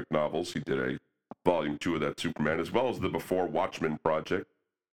graphic novels. He did a volume 2 of that Superman, as well as the Before Watchmen project.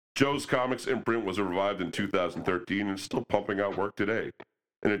 Joe's Comics imprint was revived in 2013 and still pumping out work today.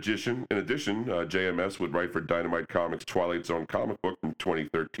 In addition, JMS would write for Dynamite Comics' Twilight Zone comic book from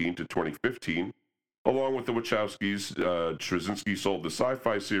 2013 to 2015. Along with the Wachowskis, Straczynski sold the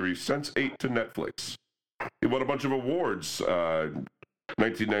sci-fi series Sense8 to Netflix. He won a bunch of awards.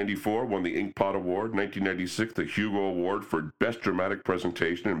 1994 won the Inkpot Award. 1996 the Hugo Award for Best Dramatic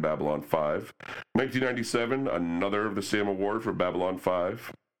Presentation in Babylon 5. 1997 another of the same award for Babylon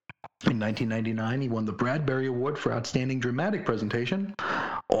 5. In 1999, he won the Bradbury Award for Outstanding Dramatic Presentation,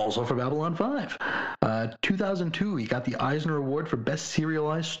 also for Babylon 5. 2002, he got the Eisner Award for Best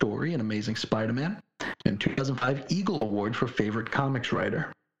Serialized Story in Amazing Spider-Man. And 2005, Eagle Award for Favorite Comics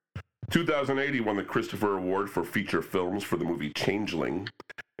Writer. 2008, he won the Christopher Award for Feature Films for the movie Changeling.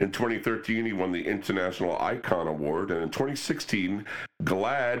 In 2013, he won the International Icon Award. And in 2016,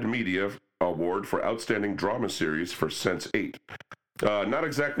 GLAAD Media Award for Outstanding Drama Series for Sense8. Not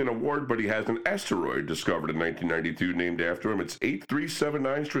exactly an award, but he has an asteroid discovered in 1992 named after him. It's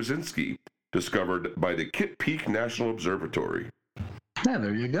 8379 Straczynski, discovered by the Kitt Peak National Observatory. Yeah,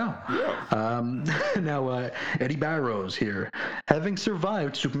 there you go. Yeah. Now, Eddie Barrows here. Having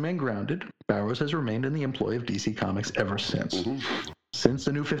survived Superman Grounded, Barrows has remained in the employ of DC Comics ever since. Mm-hmm. Since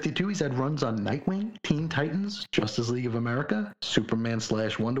the New 52, he's had runs on Nightwing, Teen Titans, Justice League of America,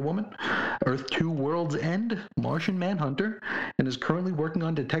 Superman/Wonder Woman, Earth 2 World's End, Martian Manhunter, and is currently working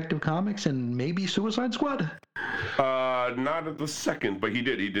on Detective Comics and maybe Suicide Squad. Not at the second, but he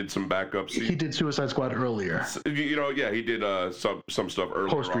did some backups. He did Suicide Squad earlier. He did some stuff earlier.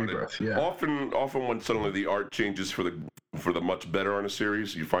 Post Rebirth, yeah. Often when suddenly the art changes for the much better on a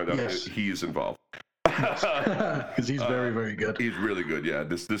series, you find out that he's involved. Because he's very, very good. He's really good, yeah.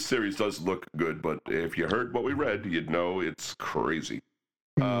 This series does look good, but if you heard what we read, you'd know it's crazy.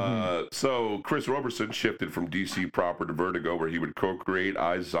 So Chris Roberson shifted from DC proper to Vertigo, where he would co-create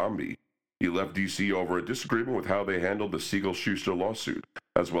iZombie. He left DC over a disagreement with how they handled the Siegel-Schuster lawsuit,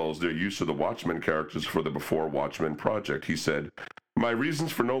 as well as their use of the Watchmen characters for the Before Watchmen project. He said, "My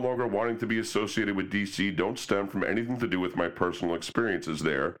reasons for no longer wanting to be associated with DC don't stem from anything to do with my personal experiences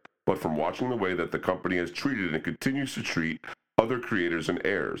there, but from watching the way that the company has treated and continues to treat other creators and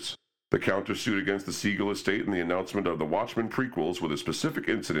heirs. The countersuit against the Siegel estate and the announcement of the Watchmen prequels were the specific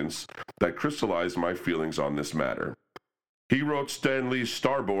incidents that crystallized my feelings on this matter." He wrote Stan Lee's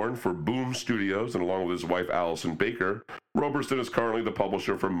Starborn for Boom Studios, and along with his wife Allison Baker, Roberson is currently the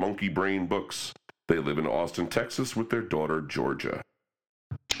publisher for Monkey Brain Books. They live in Austin, Texas, with their daughter, Georgia.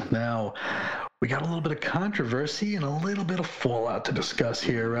 Now, we got a little bit of controversy and a little bit of fallout to discuss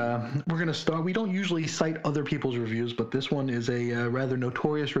here. We're going to start. We don't usually cite other people's reviews, but this one is a rather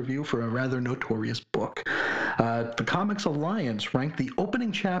notorious review for a rather notorious book. The Comics Alliance ranked the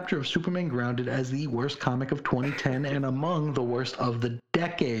opening chapter of Superman Grounded as the worst comic of 2010 and among the worst of the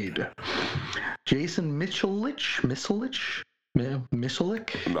decade. Jason Michalek?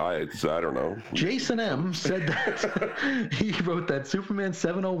 I don't know. Jason M. said that he wrote that Superman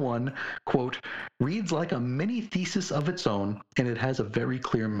 701, quote, reads like a mini thesis of its own, and it has a very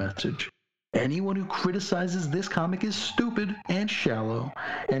clear message. Anyone who criticizes this comic is stupid and shallow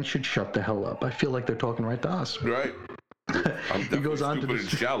and should shut the hell up. I feel like they're talking right to us. Right. I'm He goes on stupid to and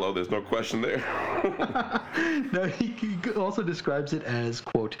shallow. There's no question there. Now, he also describes it as,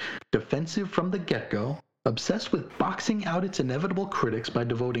 quote, defensive from the get-go, obsessed with boxing out its inevitable critics by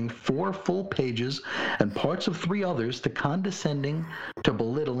devoting 4 full pages and parts of 3 others to condescending, to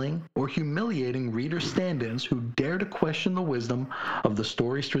belittling, or humiliating reader stand-ins who dare to question the wisdom of the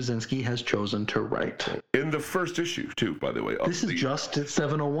story Straczynski has chosen to write. In the first issue, too, by the way. This is just at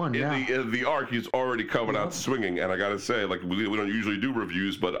 701 now. In the arc, he's already coming out swinging, and I gotta say, like, we don't usually do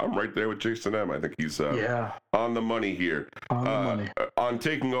reviews, but I'm right there with Jason M. I think he's on the money here. On the money. On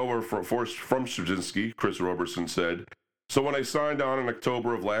taking over from Straczynski, Chris Roberson said, "So when I signed on in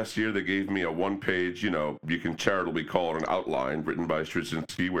October of last year, they gave me a 1-page, you can charitably call it an outline written by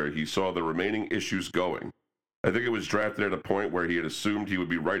Straczynski where he saw the remaining issues going. I think it was drafted at a point where he had assumed he would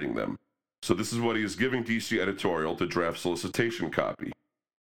be writing them. So this is what he is giving DC editorial to draft solicitation copy."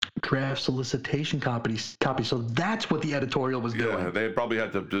 Draft solicitation copy. So that's what the editorial was doing. Yeah, they probably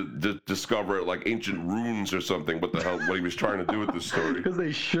had to discover like ancient runes or something. What the hell? What he was trying to do with this story? Because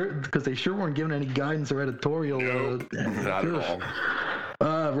they sure weren't given any guidance or editorial. No, not at all.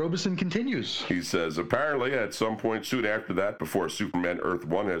 Robeson continues. He says, apparently at some point soon after that, before Superman Earth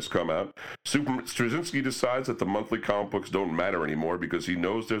 1 has come out, Straczynski decides that the monthly comic books don't matter anymore because he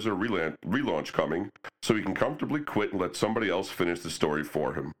knows there's a relaunch coming, so he can comfortably quit and let somebody else finish the story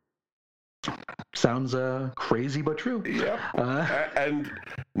for him. Sounds crazy but true. Yeah, and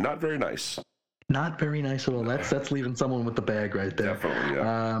not very nice. Not very nice at all. That's leaving someone with the bag right there. Definitely,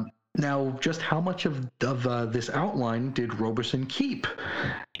 yeah. Now, just how much of this outline did Roberson keep?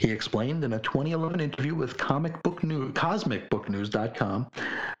 He explained in a 2011 interview with CosmicBookNews.com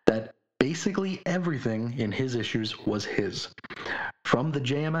that basically everything in his issues was his. From the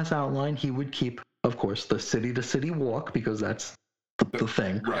JMS outline, he would keep, of course, the city-to-city walk, because that's the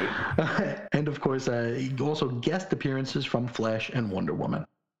thing. Right. And, of course, also guest appearances from Flash and Wonder Woman.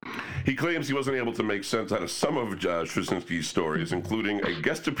 He claims he wasn't able to make sense out of some of Straczynski's stories, including a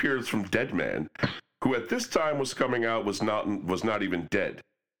guest appearance from Deadman, who at this time was coming out was not even dead.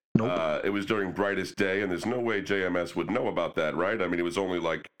 Nope. It was during Brightest Day, and there's no way JMS would know about that, right? I mean, it was only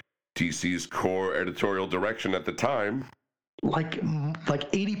like DC's core editorial direction at the time. Like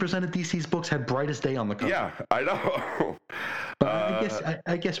 80% of DC's books had Brightest Day on the cover. Yeah, I know.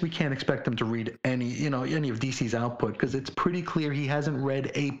 I guess we can't expect him to read any of DC's output, because it's pretty clear he hasn't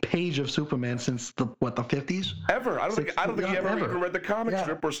read a page of Superman since the 50s. Ever? I don't think he ever even read the comic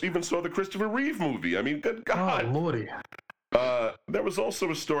strip or even saw the Christopher Reeve movie. I mean, good God. Oh, Lordy. There was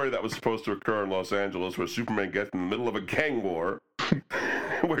also a story that was supposed to occur in Los Angeles where Superman gets in the middle of a gang war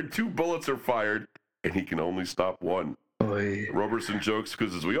where 2 bullets are fired and he can only stop one. Oy. Roberson jokes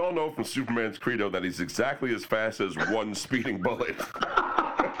because, as we all know from Superman's credo, that he's exactly as fast as one speeding bullet.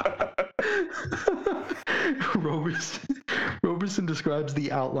 Roberson describes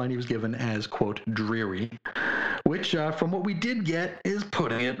the outline he was given as, quote, dreary, which, from what we did get, is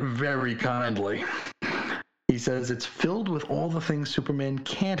putting it very kindly. He says it's filled with all the things Superman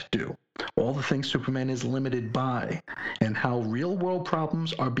can't do, all the things Superman is limited by, and how real-world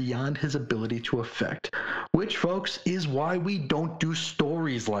problems are beyond his ability to affect, which, folks, is why we don't do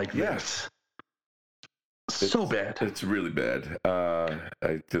stories like this. So bad. It's really bad.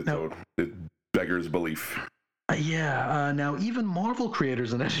 It beggars belief. Now even Marvel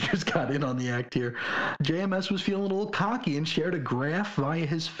creators and editors got in on the act here. JMS was feeling a little cocky and shared a graph via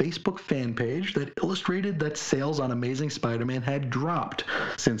his Facebook fan page that illustrated that sales on Amazing Spider-Man had dropped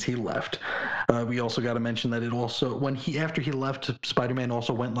since he left. We also got to mention that after he left, Spider-Man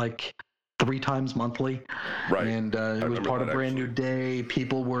also went like 3 times monthly. Right. And it was part of Brand New Day.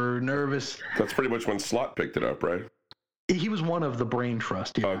 People were nervous. That's pretty much when Slott picked it up, right? He was one of the Brain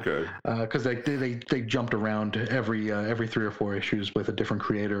Trust, yeah. Okay. Because they jumped around every 3 or 4 issues with a different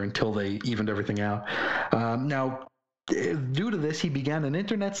creator until they evened everything out. Now, due to this, he began an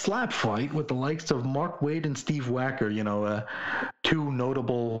internet slap fight with the likes of Mark Waid and Steve Wacker, 2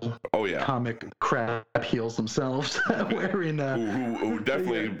 notable comic crap heels themselves, wherein who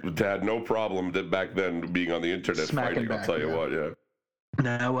definitely had no problem back then being on the internet fighting. I'll tell you what, yeah.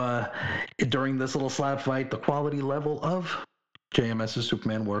 Now, during this little slap fight, the quality level of JMS's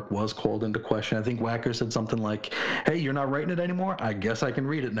Superman work was called into question. I think Wacker said something like, "Hey, you're not writing it anymore? I guess I can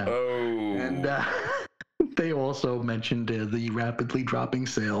read it now." Oh. And they also mentioned the rapidly dropping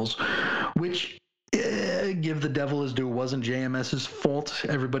sales, which, give the devil his due, wasn't JMS's fault.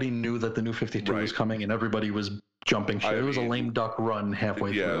 Everybody knew that the New 52 was coming, and everybody was jumping ship. It was a lame duck run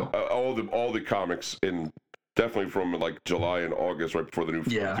halfway through. All the comics in... Definitely from like July and August, right before the New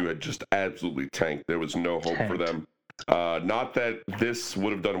 52, had just absolutely tanked. There was no hope for them. Not that this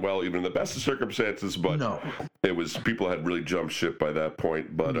would have done well even in the best of circumstances, but it was, people had really jumped ship by that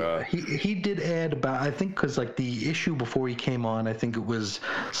point. But he did add about, I think, because like the issue before he came on, I think it was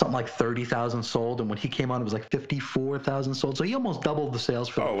something like 30,000 sold, and when he came on, it was like 54,000 sold. So he almost doubled the sales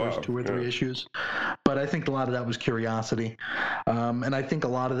for the first 2 or 3 issues. But I think a lot of that was curiosity, and I think a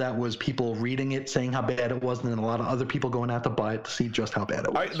lot of that was people reading it, saying how bad it was, and then a lot of other people going out to buy it to see just how bad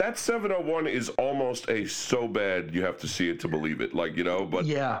it was. That 701 is almost a so bad you have to see it to believe it, but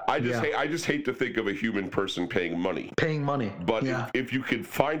I just hate to think of a human person paying money. But if you could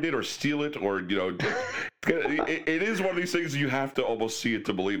find it or steal it, or it is one of these things you have to almost see it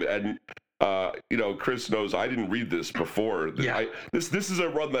to believe it. And Chris knows I didn't read this before. This is a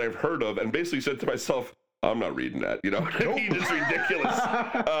run that I've heard of, and basically said to myself, I'm not reading that, It's ridiculous.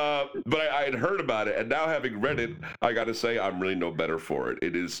 But I had heard about it, and now having read it, I got to say I'm really no better for it.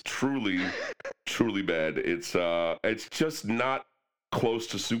 It is truly, truly bad. It's just not close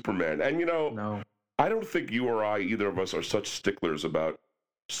to Superman. And no. I don't think you or I, either of us, are such sticklers about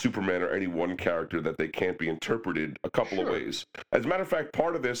Superman or any one character that they can't be interpreted a couple of ways. As a matter of fact,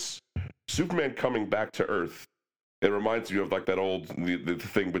 part of this Superman coming back to Earth, it reminds you of like that old the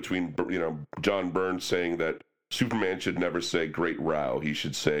thing between John Byrne saying that Superman should never say "Great Row." He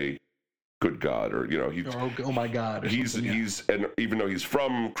should say "Good God," or oh my God. He's and even though he's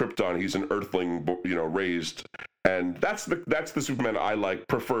from Krypton, he's an Earthling, raised, and that's the Superman I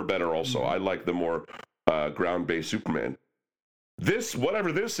prefer better. Also, I like the more ground-based Superman.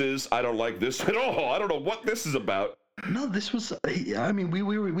 Whatever this is, I don't like this at all. I don't know what this is about. No, this was. I mean,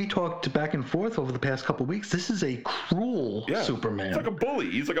 we talked back and forth over the past couple of weeks. This is a cruel Superman. He's like a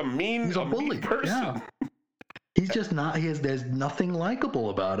bully. He's like a mean mean person. Yeah. He's just not. There's nothing likable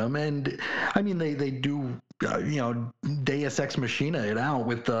about him, and I mean, they do. Deus Ex Machina it out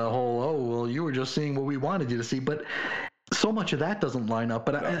with the whole. You were just seeing what we wanted you to see, but. So much of that doesn't line up,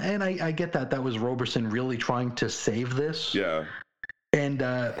 but I get that was Roberson really trying to save this. Yeah. And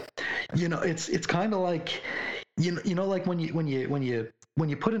it's kind of like like when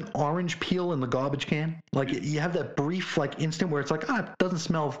you put an orange peel in the garbage can, like you have that brief instant where it's like, it doesn't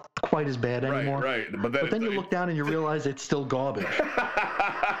smell quite as bad anymore. Right. But then you look down and you realize it's still garbage.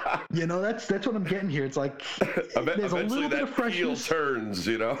 That's what I'm getting here. It's like there's a little bit of freshness. Peel turns,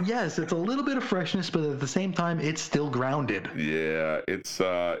 Yes, it's a little bit of freshness, but at the same time, it's still grounded. Yeah, it's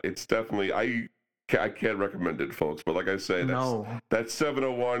definitely I can't recommend it, folks. But like I say, that's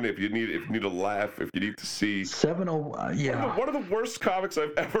 701. If you need a laugh, if you need to see 701, yeah. One of the worst comics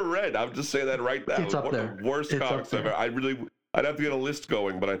I've ever read. I'm just saying that right now. It's up there. One of the worst comics I've ever. I'd have to get a list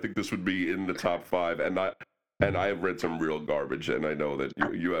going, but I think this would be in the top 5. And I have read some real garbage, and I know that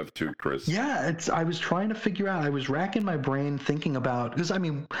you have too, Chris. Yeah, I was trying to figure out. I was racking my brain thinking about, because I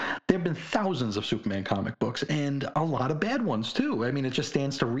mean, there have been thousands of Superman comic books, and a lot of bad ones too. I mean, it just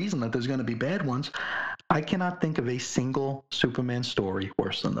stands to reason that there's going to be bad ones. I cannot think of a single Superman story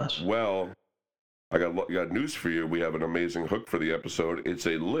worse than this. Well, I got news for you. We have an amazing hook for the episode. It's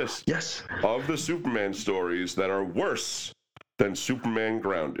a list of the Superman stories that are worse than Superman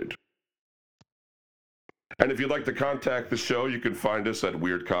Grounded. And if you'd like to contact the show, you can find us at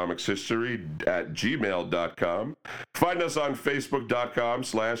weirdcomicshistory@gmail.com. Find us on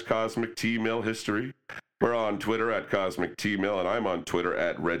facebook.com/CosmicTMailHistory. We're on Twitter @CosmicTMail, and I'm on Twitter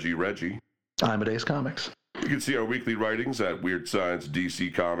 @ReggieReggie. I'm Amadeus Comics. You can see our weekly writings at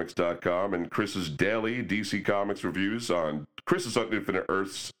WeirdScienceDCComics.com and Chris's daily DC Comics reviews on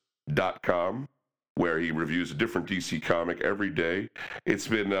Chris'sUninfiniteEarths.com, where he reviews a different DC comic every day. It's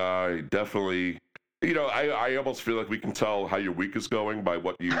been definitely... I almost feel like we can tell how your week is going by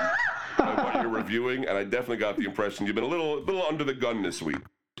what you're reviewing, and I definitely got the impression you've been a little under the gun this week.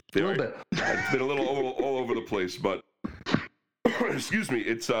 A little bit. It's been a little all over the place, but excuse me,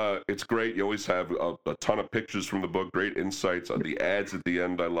 it's great. You always have a ton of pictures from the book, great insights. The ads at the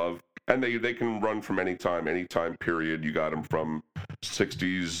end I love, and they can run from any time period. You got them from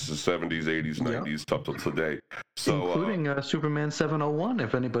 60s, 70s, 80s, 90s, up till today. So including Superman 701,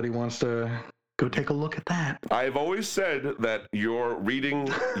 if anybody wants to go take a look at that. I've always said that reading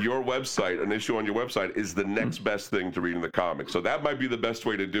your website, an issue on your website, is the next best thing to reading the comic. So that might be the best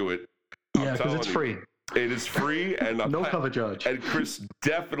way to do it. Yeah, because it's free. It is free, and no cover charge. And Chris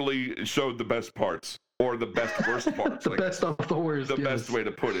definitely showed the best parts, or the worst parts. The best of the worst. The best way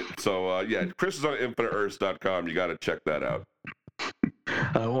to put it. So Chris is on InfiniteEarths.com. You got to check that out.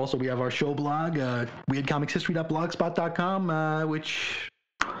 Also, we have our show blog, weirdcomicshistory.blogspot.com, which...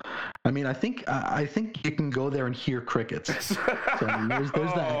 I mean, I think you can go there and hear crickets. So there's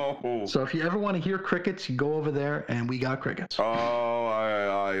that. So if you ever want to hear crickets, you go over there, and we got crickets. Oh,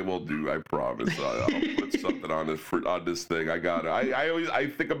 I will do. I promise. I'll put something on this thing. I got it. I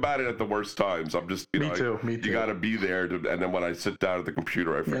think about it at the worst times. I'm just Me too. You got to be there, and then when I sit down at the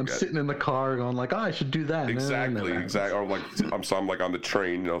computer, I forget. I'm sitting in the car going like, I should do that. Exactly. Or like I'm like on the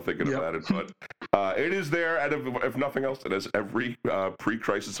train, thinking about it. But it is there, and if nothing else, it has every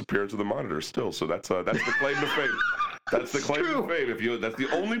pre-crisis appearance of the Monitor still. So that's the claim to fame. That's the claim to fame. That's the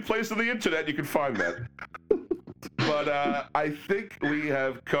only place on the internet you can find that. But I think we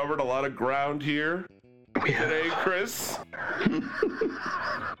have covered a lot of ground here today, Chris. And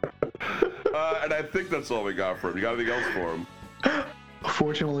I think that's all we got for him. You got anything else for him?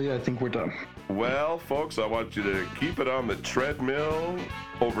 Fortunately, I think we're done. Well, folks, I want you to keep it on the treadmill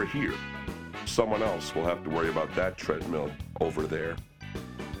over here. Someone else will have to worry about that treadmill over there.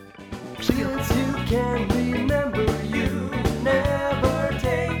 See you. Since you can remember, you never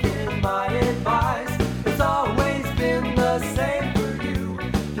taken my advice. It's always been the same for you.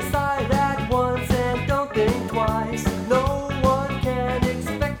 Decide at once and don't think twice. No one can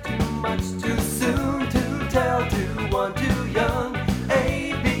expect too much too soon to tell to one too young.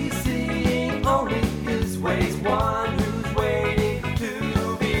 ABCing only his ways. One who's waiting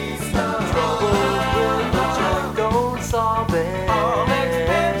to be stung. Trouble with the junk, don't solve it. All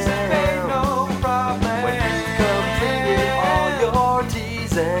expensive.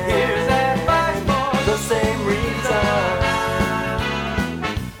 Here's advice for the same reason.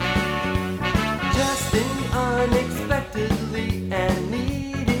 Jesting unexpectedly and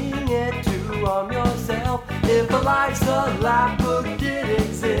needing it to harm yourself. If a life's a lap book did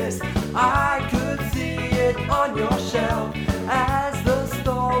exist, I